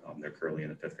while. They're currently in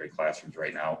the 5th grade classrooms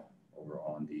right now over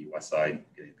on the west side,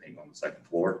 getting paint on the 2nd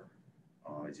floor.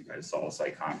 As you guys saw,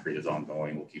 site concrete is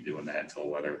ongoing. We'll keep doing that until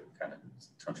weather kind of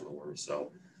turns to the worst.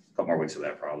 So a couple more weeks of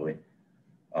that probably.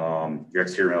 Your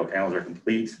exterior metal panels are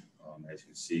complete. As you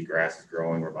can see, grass is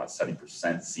growing. We're about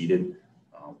 70% seeded.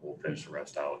 We'll finish the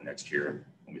rest out next year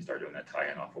when we start doing that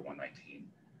tie-in off of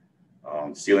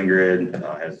 119. Ceiling grid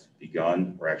has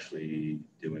begun. We're actually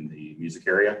doing the music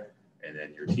area, and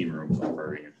then your team rooms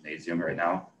are in your gymnasium right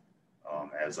now,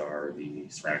 as are the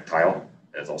ceramic tile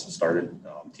has also started.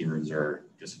 Team rooms are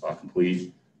just about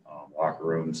complete. Locker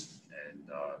rooms and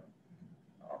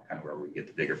kind of where we get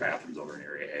the bigger bathrooms over in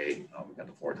area A. We've got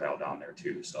the floor tile down there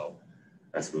too, so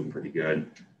that's moving pretty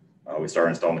good. We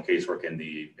started installing the casework in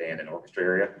the band and orchestra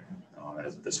area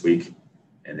as of this week.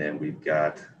 And then we've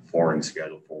got flooring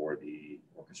scheduled for the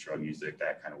orchestra music,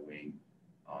 that kind of wing,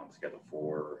 scheduled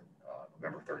for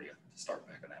November 30th to start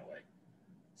back in that way.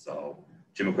 So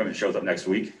gym equipment shows up next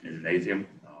week in the gymnasium.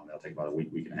 That'll take about a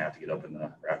week and a half to get up in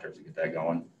the rafters and get that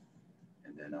going.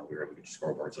 And then we were able to get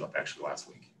your scoreboards up actually last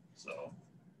week. So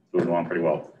moving along pretty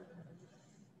well.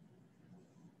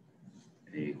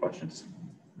 Any questions?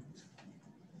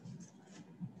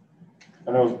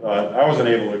 I know I wasn't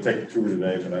able to take a tour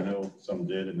today, but I know some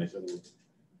did, and they said it was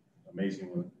amazing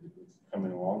when it was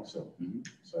coming along. So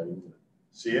exciting to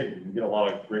see it and get a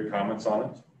lot of great comments on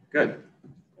it. Good.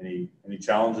 Any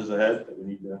challenges ahead that we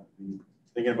need to be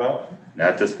thinking about? Now,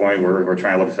 at this point, we're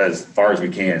trying to look as far as we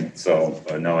can. So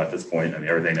no, at this point, I mean,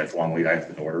 everything that's long lead items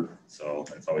has been ordered. So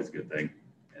that's always a good thing.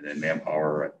 And then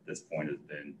manpower at this point has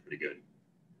been pretty good.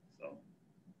 So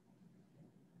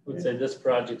I would say this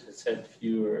project has had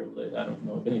fewer, I don't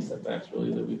know of any setbacks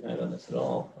really that we've had on this at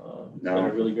all. It's been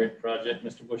a really great project.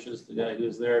 Mr. Bush is the guy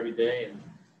who's there every day and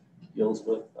deals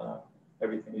with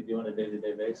everything we do on a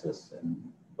day-to-day basis.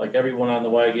 And like everyone on the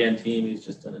YGAN team, he's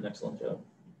just done an excellent job.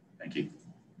 Thank you.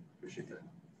 Appreciate that.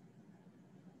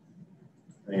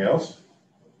 Anything else?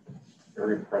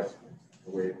 Very impressive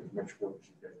the way much work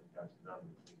you guys have done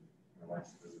in the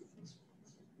last visit. This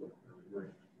looked really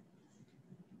great.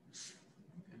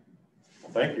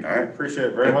 Well, thank you. All right. Appreciate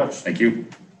it very much. Thank you.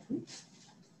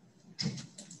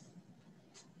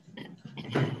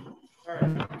 All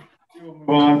right. We'll move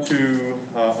on to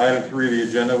item 3 of the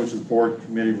agenda, which is board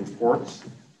committee reports.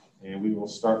 And we will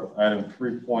start with item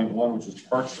 3.1, which is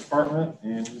Parks Department,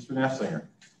 and Mr. Nafziger.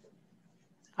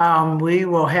 We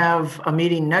will have a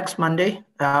meeting next Monday,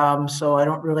 so I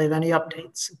don't really have any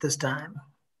updates at this time.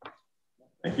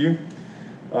 Thank you.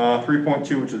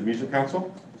 3.2, which is Music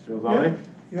Council. Mr. Ozali.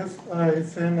 Yes,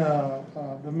 it's in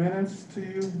the minutes to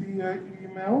you via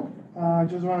email. I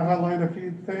just want to highlight a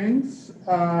few things.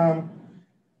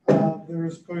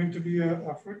 There's going to be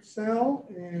a fruit sale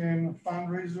and a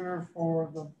fundraiser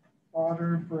for the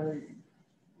water break.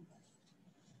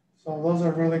 So those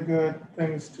are really good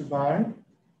things to buy.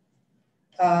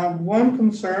 One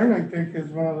concern, I think, is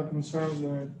one of the concerns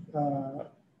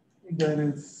that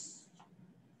is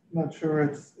not sure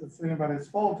it's anybody's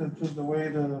fault. It's just the way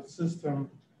the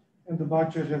system and the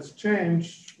budget has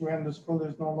changed when the school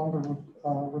is no longer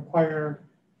require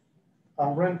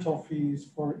rental fees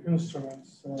for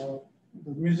instruments. So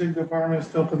the music department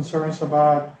still concerns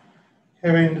about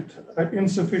having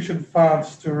insufficient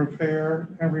funds to repair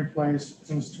and replace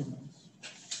instruments.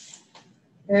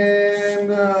 And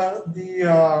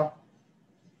the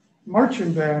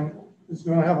marching band is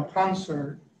going to have a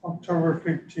concert October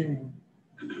 15th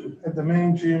at the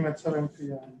main gym at 7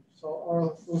 p.m.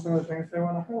 So those are the things they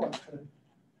want to highlight today.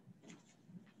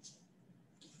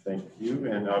 Thank you.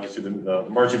 And obviously the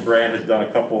marching band has done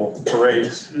a couple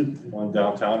parades, one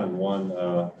downtown and one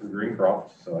through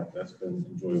Greencroft. So that's been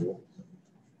enjoyable.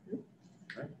 All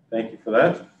right. Thank you for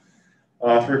that.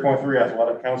 3.3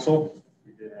 Athletic Council.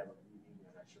 We did have a meeting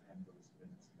and I should have those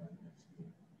minutes by next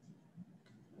meeting.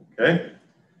 Okay.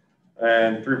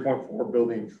 And 3.4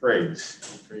 Building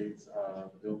Trades. Trades, the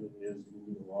building is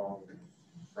moving along. The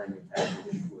framing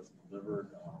package was delivered.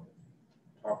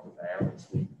 Talked with Adam this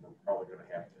week. We're probably going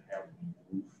to have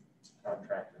the roof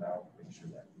contracted out, make sure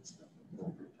that gets done at the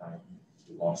appropriate time.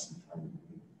 We lost some time.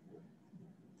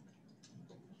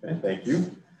 Okay, thank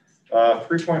you.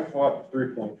 3.5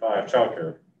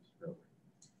 childcare.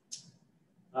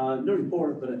 No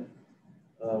report, but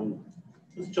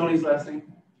what's Joni's last name?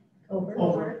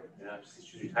 Over. Yeah,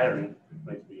 she's retiring.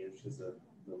 Might be, she's the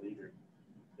leader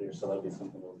there, so that'll be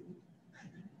something we'll be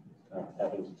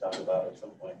having to talk about at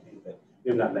some point. But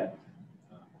we've not met.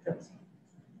 Okay.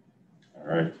 All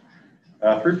right.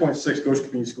 3.6 Goshen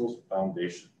Community Schools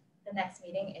Foundation. The next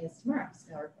meeting is tomorrow.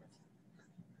 Snow report.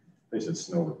 They said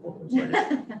snow report.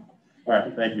 All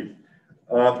right, thank you.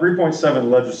 3.7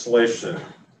 legislation.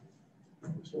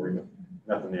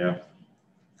 Nothing yet.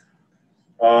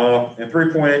 And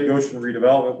 3.8 Goshen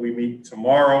redevelopment. We meet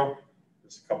tomorrow.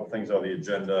 Just a couple things on the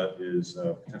agenda is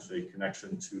potentially a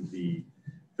connection to the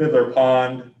Fiddler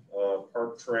Pond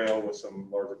Park Trail with some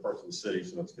larger parts of the city,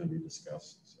 so that's going to be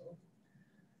discussed. So,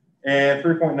 and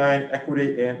 3.9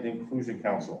 Equity and Inclusion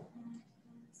Council.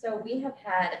 So we have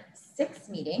had 6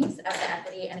 meetings of the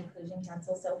Equity and Inclusion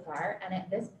Council so far, and at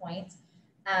this point,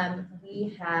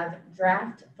 we have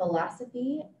draft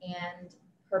philosophy and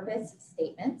purpose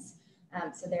statements.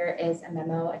 So there is a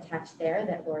memo attached there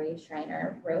that Lori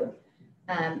Schreiner wrote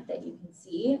that you can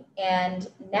see. And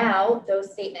now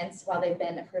those statements, while they've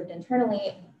been approved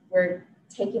internally, we're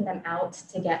taking them out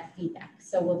to get feedback.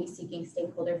 So we'll be seeking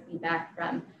stakeholder feedback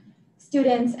from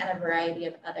students and a variety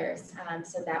of others.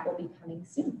 So that will be coming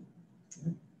soon.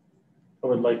 I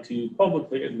would like to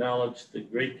publicly acknowledge the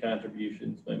great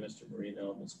contributions by Mr.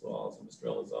 Marino, Ms. Walls, and Mr.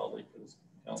 Elizalde for this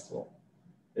council.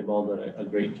 They've all done a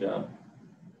great job.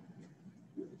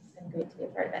 It's been great to be a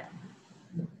part of it.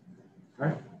 All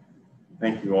right.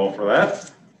 Thank you all for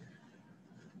that.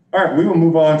 All right, we will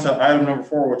move on to item number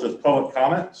 4, which is public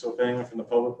comment. So if anyone from the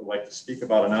public would like to speak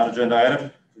about a non-agenda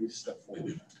item, please step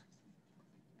forward.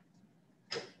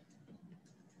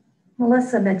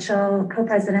 Melissa Mitchell,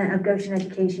 co-president of Goshen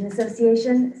Education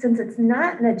Association. Since it's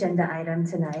not an agenda item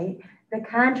tonight, the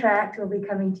contract will be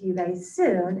coming to you guys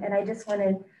soon. And I just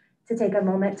wanted to take a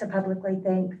moment to publicly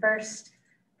thank first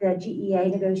the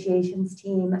GEA negotiations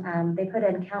team. They put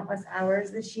in countless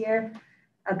hours this year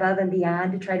above and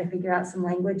beyond to try to figure out some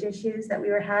language issues that we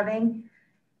were having.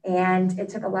 And it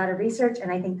took a lot of research.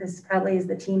 And I think this probably is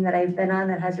the team that I've been on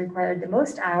that has required the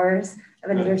most hours of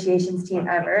a negotiations team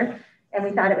ever. And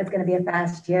we thought it was going to be a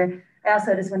fast year. I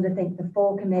also just wanted to thank the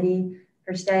full committee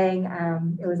for staying.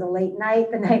 It was a late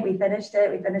night, the night we finished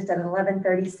it. We finished at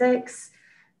 11:36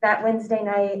 that Wednesday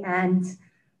night. And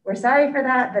we're sorry for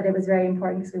that, but it was very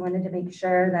important because we wanted to make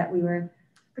sure that we were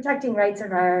protecting rights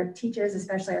of our teachers,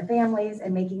 especially our families,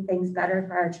 and making things better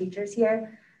for our teachers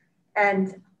here.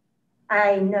 And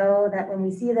I know that when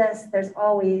we see this,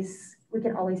 we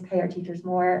can always pay our teachers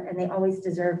more, and they always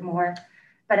deserve more.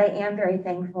 But I am very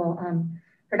thankful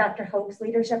for Dr. Hope's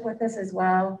leadership with this as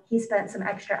well. He spent some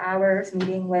extra hours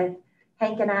meeting with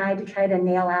Hank and I to try to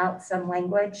nail out some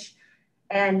language.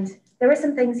 And there were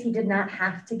some things he did not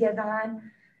have to give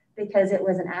on because it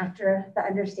was an after the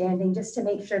understanding, just to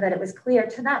make sure that it was clear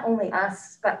to not only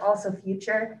us, but also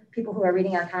future people who are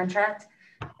reading our contract.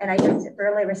 And I just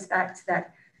really respect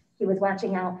that he was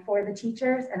watching out for the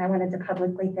teachers. And I wanted to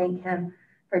publicly thank him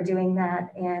for doing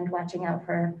that and watching out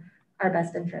for our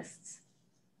best interests.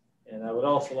 And I would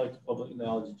also like to publicly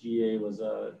acknowledge GA was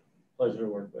a pleasure to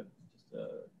work with. Just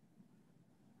a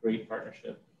great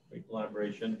partnership, great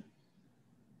collaboration.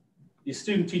 The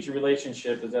student-teacher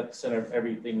relationship is at the center of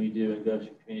everything we do in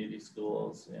Goshen Community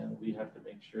Schools, and we have to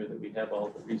make sure that we have all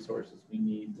the resources we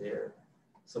need there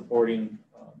supporting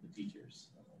the teachers.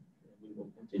 We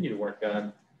will continue to work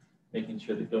on making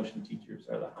sure that Goshen teachers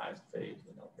are the highest paid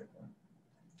in Elkhart County.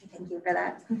 Thank you for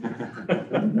that.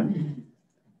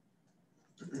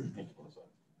 Thank you, Melissa.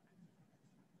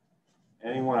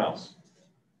 Anyone else?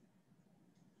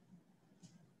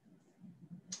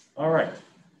 All right.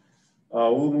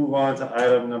 We'll move on to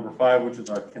item number 5, which is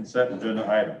our consent agenda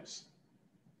items.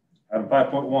 Item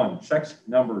 5.1, checks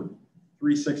numbered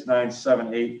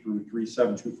 36978 through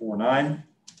 37249,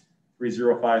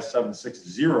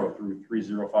 305760 through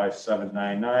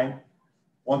 305799,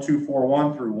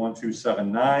 1241 through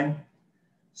 1279,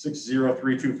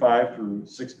 60325 through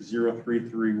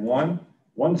 60331,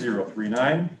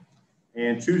 1039,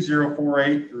 and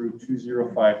 2048 through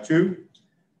 2052,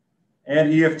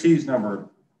 and EFTs numbered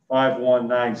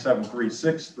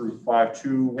 519736 through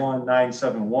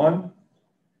 521971,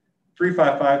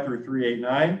 355 through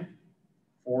 389,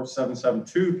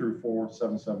 4772 through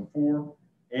 4774,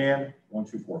 and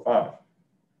 1245.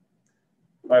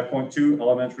 5.2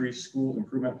 elementary school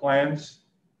improvement plans.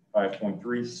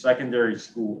 5.3 secondary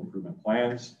school improvement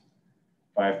plans.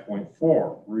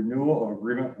 5.4 renewal of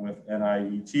agreement with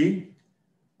NIET.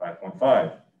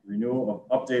 5.5 renewal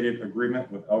of updated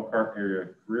agreement with Elkhart Area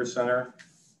Career Center.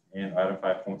 And item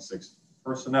 5.6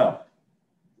 personnel.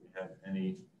 Do we have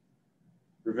any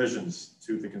revisions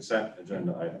to the consent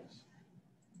agenda items?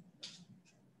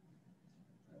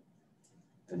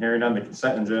 And hearing none, the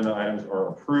consent agenda items are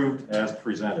approved as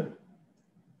presented.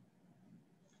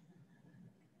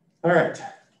 All right,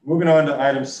 moving on to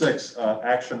item 6,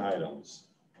 action items.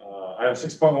 Item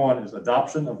 6.1 is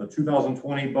adoption of the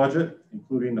 2020 budget,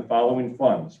 including the following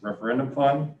funds: referendum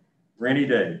fund, rainy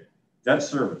day, debt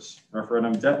service,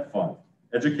 referendum debt fund,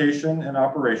 education and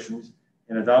operations,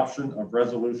 and adoption of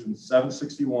resolution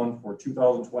 761 for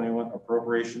 2021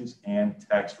 appropriations and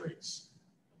tax rates.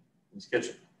 Ms.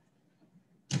 Kitchen.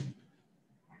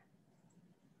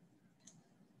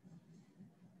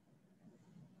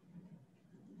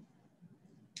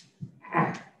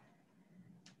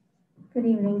 Good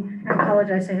evening. I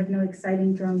apologize, I have no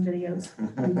exciting drone videos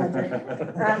on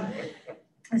budget.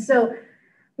 So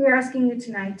we're asking you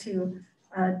tonight to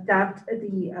adopt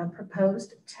the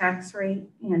proposed tax rate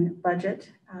and budget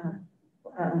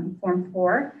Form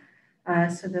 4.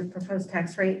 So the proposed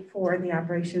tax rate for the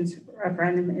operations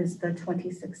referendum is the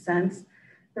 26 cents.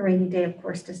 The rainy day, of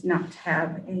course, does not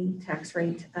have a tax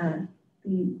rate.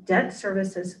 The debt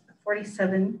service is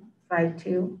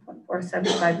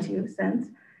 4752 cents.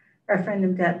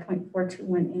 Referendum debt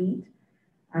 0.4218.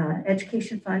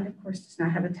 Education fund, of course, does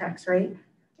not have a tax rate.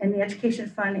 In the education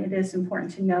fund, it is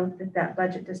important to note that that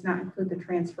budget does not include the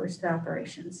transfers to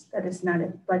operations. That is not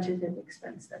a budgeted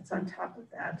expense. That's on top of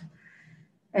that.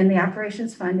 And the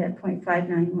operations fund at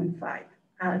 0.5915.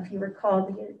 If you recall,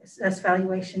 the assessed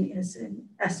valuation is an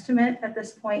estimate at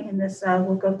this point, and this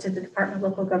will go to the Department of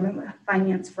Local Government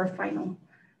Finance for final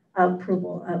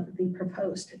approval of the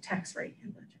proposed tax rate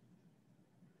and budget.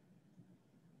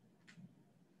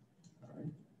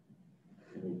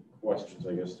 Any questions,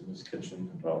 I guess, to Ms.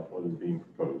 Kitchen about what is being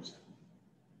proposed?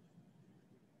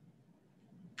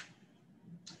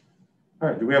 All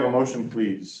right, do we have a motion,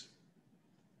 please?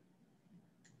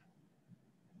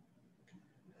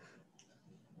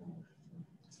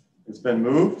 It's been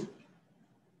moved.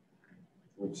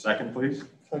 Second, please.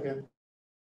 Second.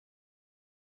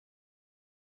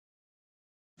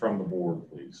 From the board,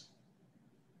 please.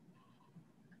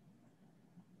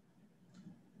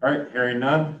 All right, hearing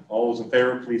none. All those in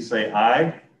favor, please say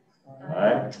aye.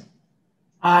 Aye.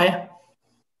 Aye.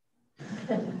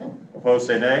 Opposed,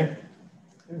 say nay.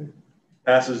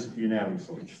 Passes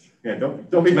unanimously. Yeah,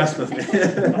 don't be messing with me.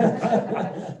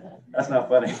 That's not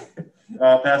funny.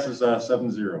 Passes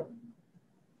 7-0.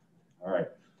 All right.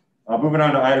 Moving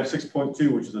on to item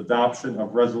 6.2, which is adoption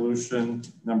of resolution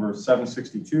number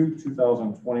 762,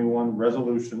 2021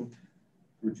 resolution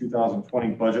for 2020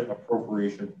 budget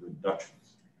appropriation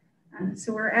reductions.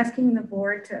 So we're asking the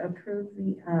board to approve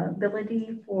the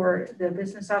ability for the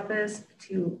business office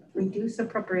to reduce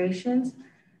appropriations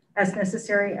as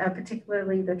necessary,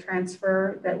 particularly the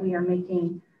transfer that we are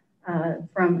making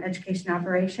from education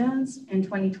operations in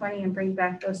 2020 and bring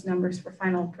back those numbers for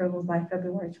final approval by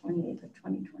February 28th of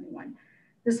 2021.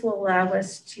 This will allow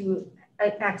us to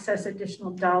access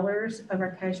additional dollars of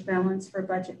our cash balance for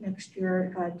budget next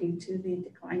year due to the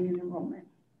decline in enrollment.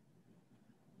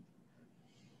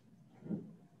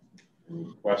 Any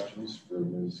questions for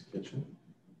Ms. Kitchen?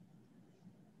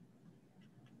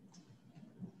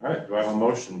 All right, do I have a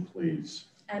motion, please?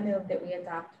 I move that we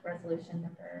adopt resolution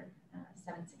number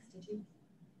 762.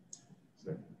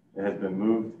 It has been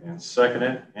moved and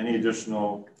seconded. Any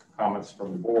additional comments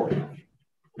from the board?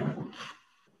 All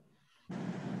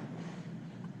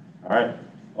right,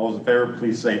 all those in favor,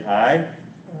 please say aye.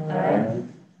 Aye.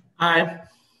 Aye.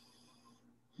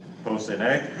 Opposed, say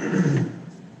nay.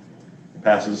 It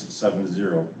passes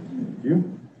 7-0. Thank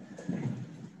you.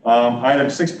 Item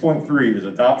 6.3 is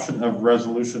adoption of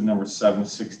resolution number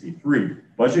 763,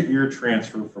 budget year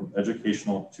transfer from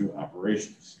educational to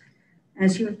operations.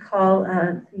 As you recall,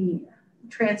 the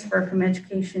transfer from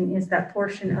education is that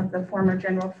portion of the former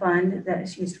general fund that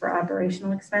is used for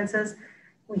operational expenses.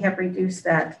 We have reduced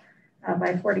that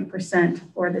by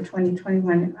 40% for the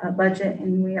 2021 budget,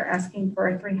 and we are asking for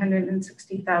a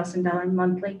 $360,000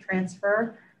 monthly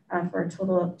transfer for a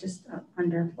total of just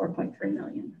under $4.3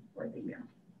 million for the year.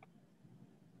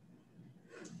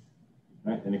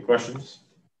 All right, any questions?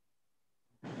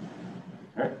 All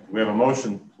right, we have a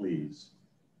motion, please.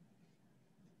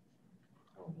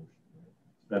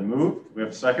 It's been moved. We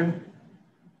have a second?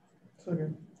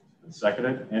 Second. It's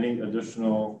seconded. Any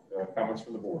additional comments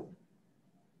from the board?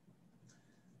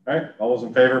 All right, all those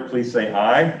in favor, please say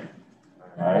aye.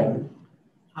 Aye.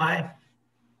 Aye.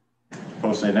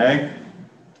 Opposed, say nay.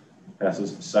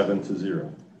 Passes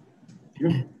 7-0. Thank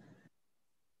you.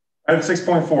 Item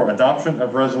 6.4, adoption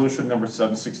of resolution number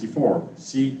 764,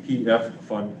 CPF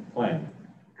fund plan.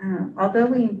 Although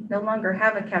we no longer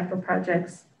have a capital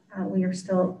projects, we are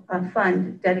still a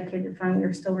dedicated fund. We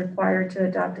are still required to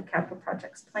adopt a capital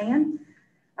projects plan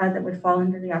that would fall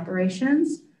under the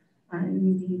operations.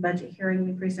 In the budget hearing,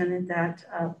 we presented that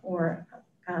for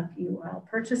a few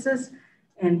purchases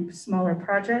and smaller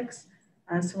projects.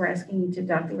 So we're asking you to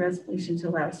adopt the resolution to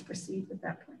allow us to proceed with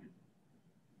that plan.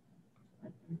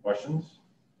 Any questions?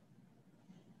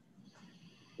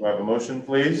 Do I have a motion,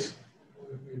 please?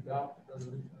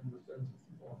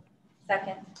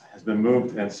 Second. Has been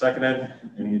moved and seconded.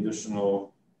 Any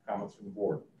additional comments from the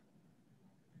board?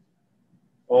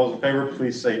 All those in favor,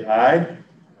 please say aye.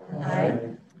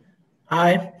 Aye.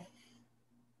 Aye.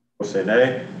 Opposed, say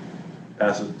nay.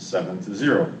 Passes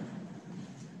 7-0.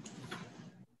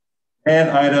 And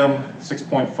item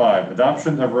 6.5,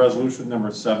 adoption of resolution number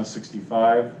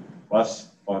 765, bus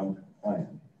fund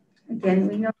plan. Again,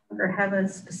 we no longer have a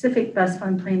specific bus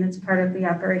fund plan that's part of the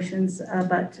operations,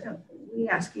 but we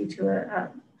ask you to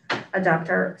adopt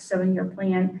our 7-year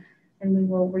plan, and we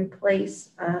will replace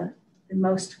the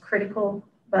most critical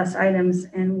bus items,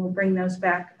 and we'll bring those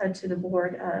back to the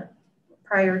board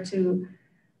prior to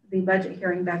the budget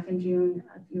hearing back in June.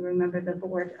 If you remember, the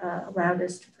board allowed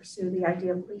us to pursue the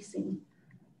idea of leasing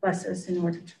buses in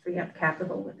order to free up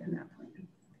capital within that plan.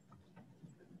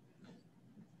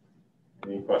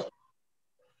 Any questions?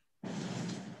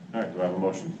 All right, do I have a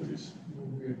motion, please?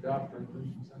 We adopt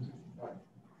resolution 765.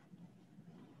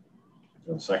 Do I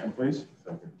have a second, please?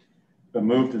 Second. Been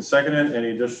moved and seconded.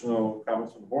 Any additional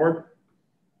comments from the board?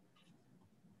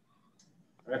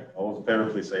 All right, all those in favor,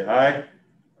 please say aye.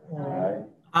 Aye.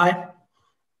 Aye.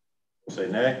 Say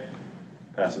nay.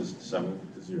 Passes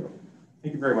 7-0.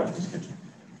 Thank you very much, Ms. Kitchen.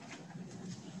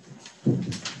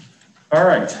 All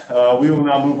right, we will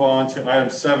now move on to item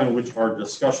 7, which are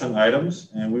discussion items,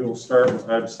 and we will start with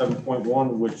item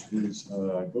 7.1, which is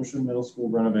Goshen Middle School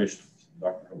renovations.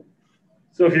 Dr. Hope.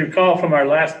 So if you recall from our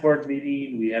last board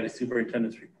meeting, we had a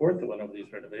superintendent's report that went over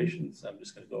these renovations. I'm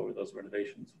just going to go over those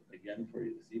renovations again for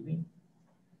you this evening.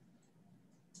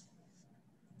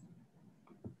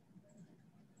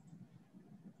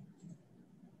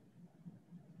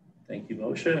 Thank you,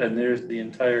 Moshe. And there's the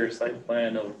entire site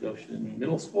plan of Goshen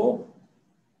Middle School.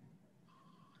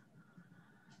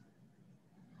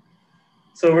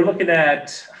 So we're looking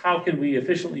at how can we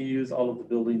efficiently use all of the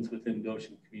buildings within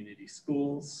Goshen Community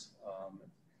Schools,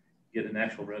 get an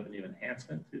actual revenue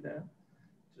enhancement through that,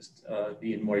 just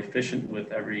being more efficient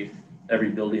with every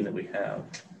building that we have,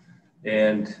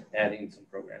 and adding some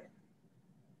programming.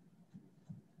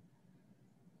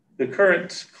 The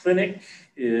current clinic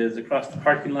is across the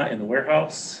parking lot in the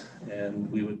warehouse,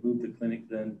 and we would move the clinic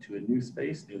then to a new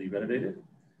space, newly renovated.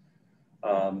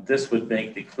 This would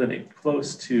make the clinic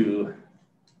close to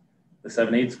the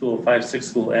 7-8 school, 5-6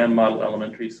 school, and model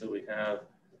elementary. So we have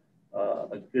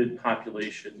a good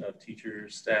population of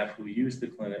teachers, staff who use the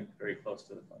clinic very close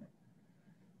to the clinic,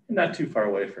 and not too far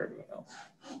away for everyone else.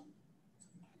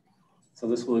 So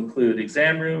this will include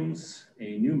exam rooms,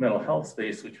 a new mental health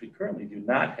space, which we currently do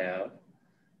not have,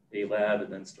 a lab,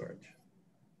 and then storage.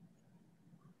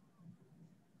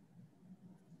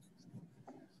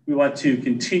 We want to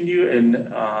continue and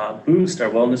boost our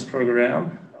wellness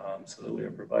program so that we are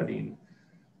providing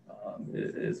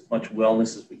as much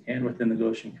wellness as we can within the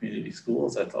Goshen Community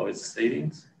Schools. That's always a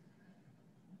savings.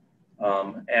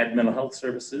 Add mental health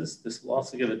services. This will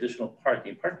also give additional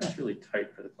parking. Parking is really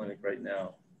tight for the clinic right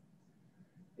now.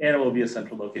 And it will be a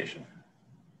central location.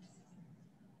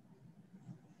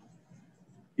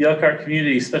 The Elkhart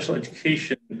Community Special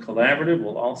Education Collaborative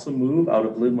will also move out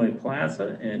of Lindway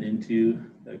Plaza and into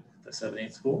the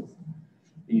 7-8 school.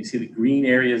 And you see the green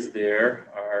areas there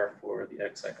are for the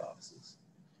exec offices,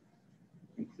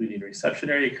 including a reception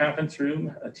area, conference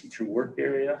room, a teacher work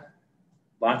area,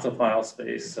 lots of file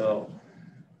space. So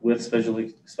with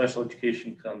special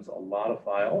education comes a lot of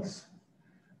files.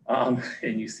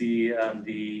 And you see on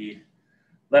the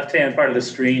left-hand part of the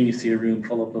screen, you see a room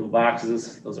full of little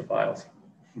boxes. Those are files.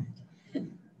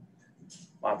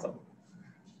 Lots of them.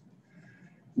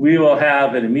 We will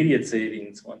have an immediate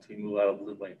savings once we move out of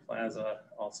Lindway Plaza,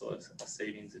 also a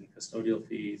savings in custodial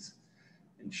fees,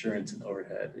 insurance, and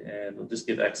overhead. And we'll just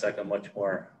give EXEC a much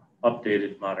more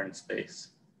updated, modern space.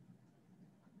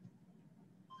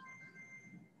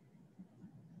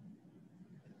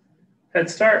 Head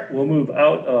Start will move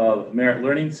out of Merit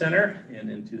Learning Center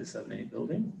and into the 7-8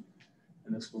 building.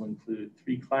 And this will include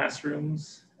 3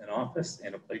 classrooms, an office,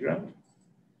 and a playground.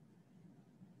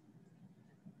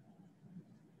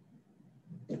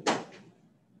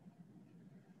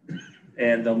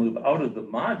 And they'll move out of the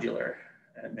modular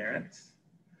at Merit.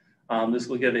 This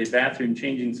will give a bathroom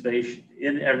changing space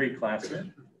in every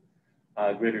classroom,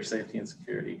 greater safety and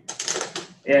security.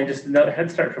 And just to note,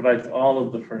 Head Start provides all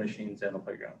of the furnishings and the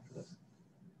playground for this.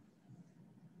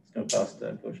 It's no cost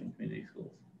to Goshen Community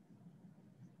Schools.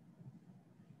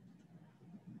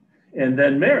 And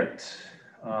then Merit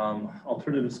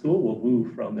Alternative School will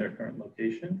move from their current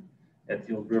location at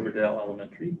the old Riverdale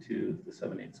Elementary to the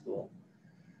 7-8 school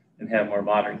and have more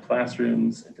modern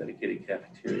classrooms and dedicated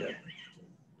cafeteria.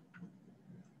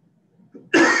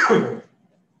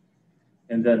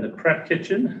 And then the prep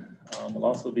kitchen will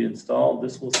also be installed.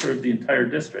 This will serve the entire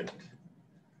district,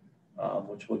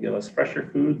 which will give us fresher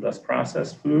food, less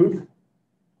processed food,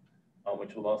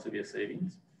 which will also be a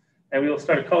savings. And we will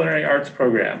start a culinary arts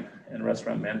program and a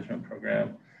restaurant management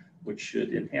program, which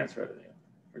should enhance revenue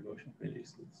for Goshen Community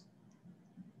Schools.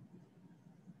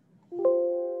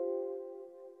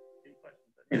 Any questions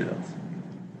on any of those?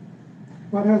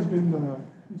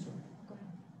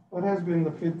 What has been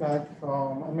the feedback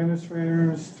from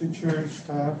administrators, teachers,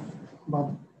 staff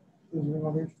about this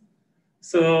renovation?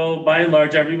 So by and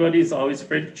large, everybody's always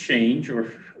afraid of change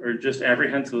or just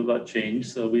apprehensive about change.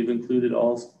 So we've included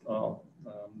all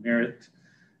Merit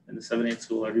in the 7-8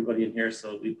 school, everybody in here.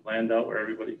 So we planned out where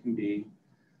everybody can be.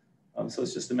 So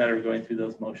it's just a matter of going through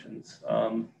those motions.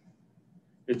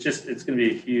 It's going to be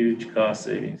a huge cost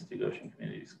savings to Goshen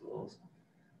Community Schools.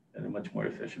 and a much more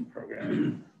efficient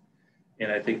program.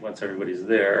 And I think once everybody's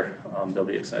there, they'll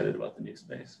be excited about the new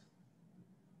space.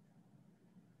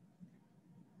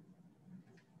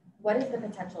 What is the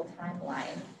potential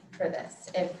timeline for this?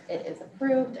 If it is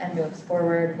approved and moves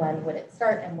forward, when would it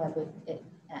start and when would it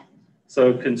end?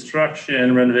 So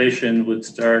construction renovation would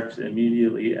start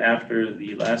immediately after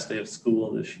the last day of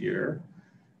school this year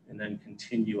and then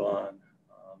continue on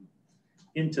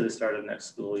into the start of next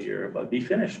school year, but be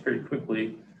finished pretty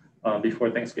quickly before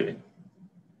Thanksgiving.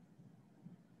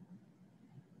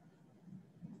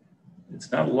 It's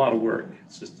not a lot of work.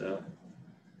 It's just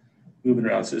moving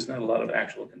around, so there's not a lot of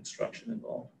actual construction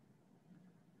involved.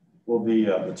 Will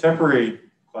the temporary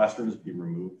classrooms be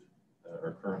removed that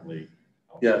are currently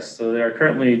outside? Yes, so there are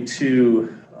currently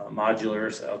 2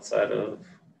 modulars outside of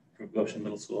Goshen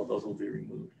Middle School. Those will be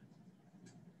removed.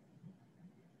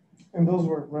 And those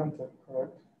were rented,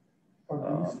 correct?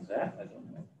 That I don't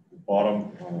know. We bought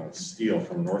them on steel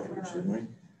from Northridge, didn't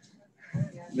we?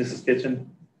 Mrs.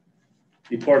 Kitchen,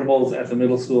 the portables at the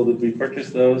middle school, did we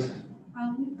purchase those? We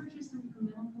purchased them from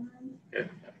Middlebury. Okay.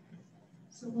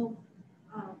 So we'll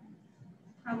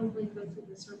probably go through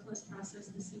the surplus process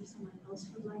to see if someone else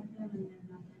would like them, and then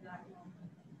after that we'll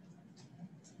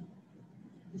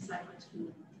decide what to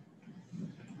do.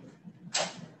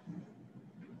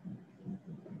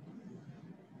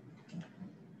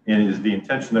 And is the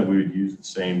intention that we would use the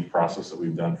same process that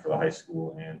we've done for the high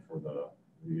school and for the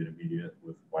intermediate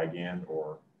with Wigand,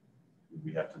 or do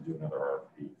we have to do another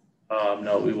RFP?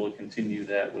 No, we will continue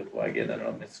that with Wigand. I don't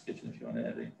know, Ms. Kitchen, if you want to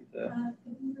add anything to that.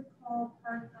 If you recall,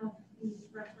 part of the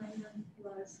referendum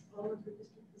was all of the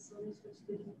district facilities, which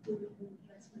did include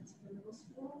enhancements for middle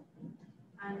school.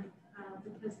 And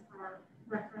because our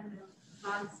referendum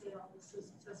bond sale was so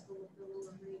successful with the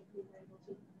lower rate, we were able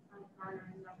to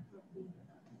garner enough of the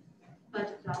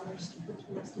budget dollars to put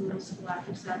towards the middle school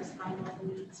after satisfying all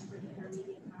the needs for the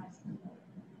intermediate guys.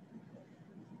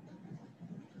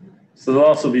 So there'll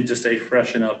also be just a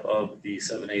freshen up of the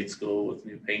 7-8 school with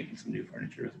new paint and some new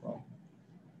furniture as well.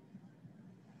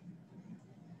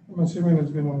 I'm assuming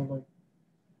it's gonna like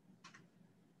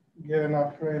get an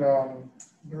upgrade on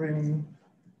green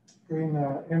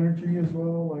energy as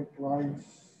well, like lights,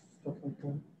 stuff like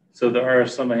that. So there are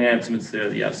some enhancements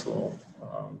there. Yes, we'll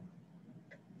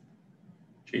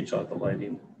change out the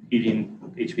lighting. Heating,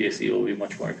 HVAC will be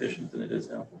much more efficient than it is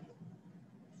now.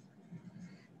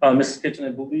 Mrs. Kitchen,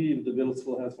 I believe the middle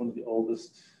school has one of the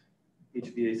oldest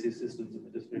HVAC systems in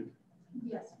the district.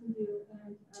 Yes, we do,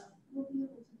 and we'll be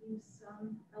able to do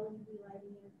some LED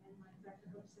lighting, and like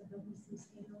Dr. Hope said, there'll be some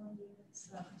standalone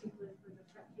units, particularly for the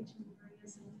prep kitchen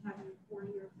areas, and we have a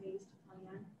 4-year phased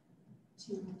plan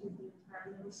to do the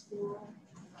entire middle school,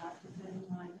 depending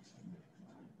on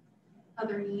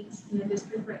other needs in the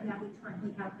district. Right now, we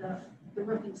currently have the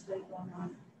roofing study going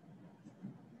on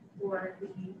for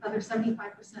the other 75%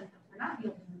 that we're not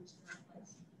building rooms to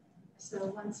replace.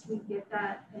 So once we get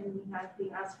that and we have the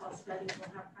asphalt study,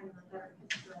 we'll have kind of a better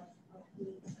picture of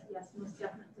needs. But yes, most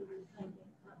definitely we're thinking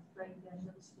of upgrading the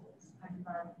middle schools. Kind of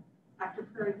our, after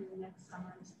Prairie View next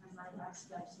summer is kind of our last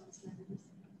step. So it's never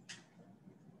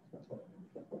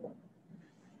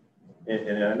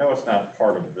And I know it's not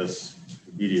part of this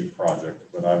immediate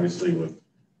project, but obviously with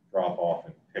drop off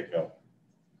and pickup,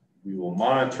 we will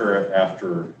monitor it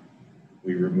after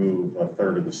we remove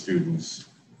 1/3 of the students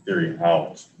theory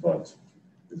out, but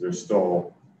is there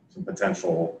still some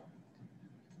potential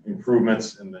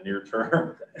improvements in the near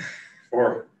term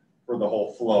for the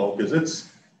whole flow? Because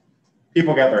it's,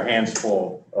 people got their hands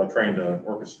full trying to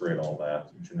orchestrate all that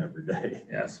each and every day.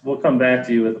 Yes, we'll come back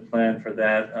to you with a plan for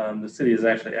that. The city is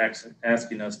actually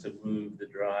asking us to move the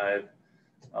drive.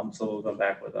 So we'll come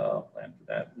back with a plan for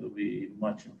that. It'll be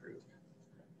much improved.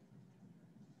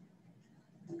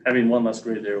 Having one less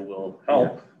grade there will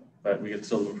help, but we can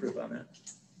still improve on that.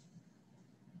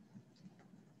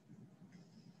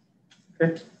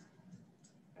 Okay,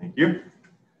 thank you.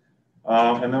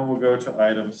 And then we'll go to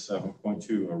item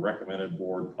 7.2, a recommended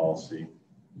board policy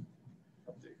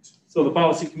update. So the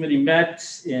policy committee met,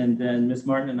 and then Ms.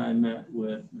 Martin and I met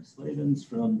with Ms. Slavens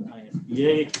from the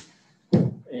ISBA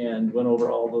and went over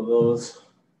all of those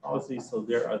policies. So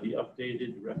there are the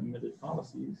updated recommended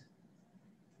policies.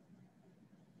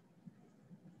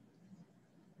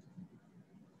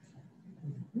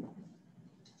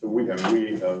 So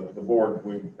the board,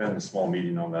 we've been in a small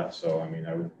meeting on that. So, I mean,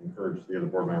 I would encourage the other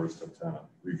board members to kind of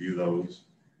review those.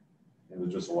 And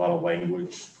there's just a lot of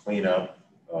language cleanup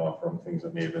from things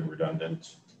that may have been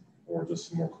redundant or just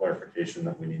some more clarification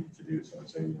that we need to do. So I'd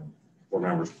say, board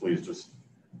members, please just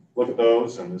look at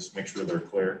those and just make sure they're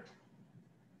clear.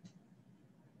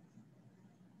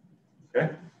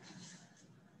 Okay.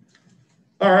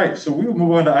 All right, so we will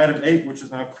move on to item 8, which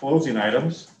is now closing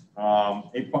items.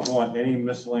 8.1, any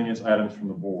miscellaneous items from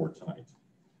the board tonight?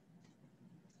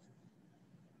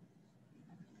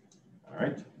 All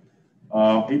right.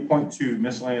 8.2,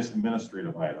 miscellaneous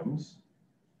administrative items.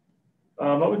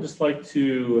 I would just like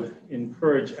to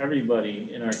encourage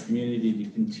everybody in our community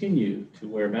to continue to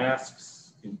wear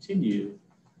masks, continue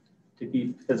to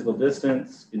keep physical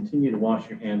distance, continue to wash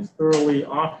your hands thoroughly,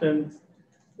 often,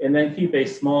 and then keep a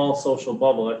small social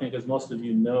bubble. I think, as most of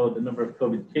you know, the number of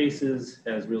COVID cases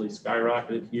has really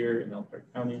skyrocketed here in Elkhart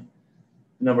County.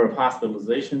 The number of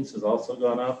hospitalizations has also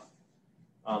gone up.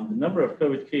 The number of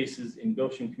COVID cases in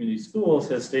Goshen Community Schools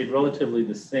has stayed relatively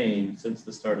the same since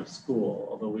the start of school,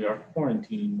 although we are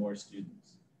quarantining more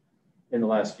students in the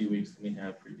last few weeks than we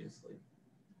have previously.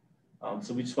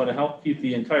 So we just want to help keep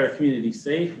the entire community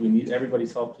safe. We need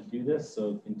everybody's help to do this,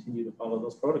 so continue to follow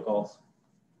those protocols.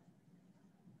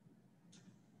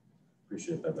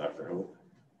 Appreciate that, Dr. Hill.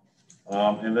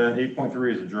 And then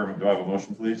 8.3 is adjournment. Do I have a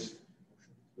motion, please?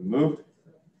 Been moved.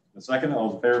 The second, all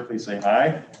those in favor, please say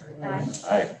aye. Aye.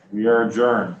 Aye. We are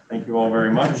adjourned. Thank you all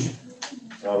very much.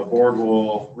 The board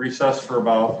will recess for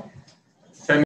about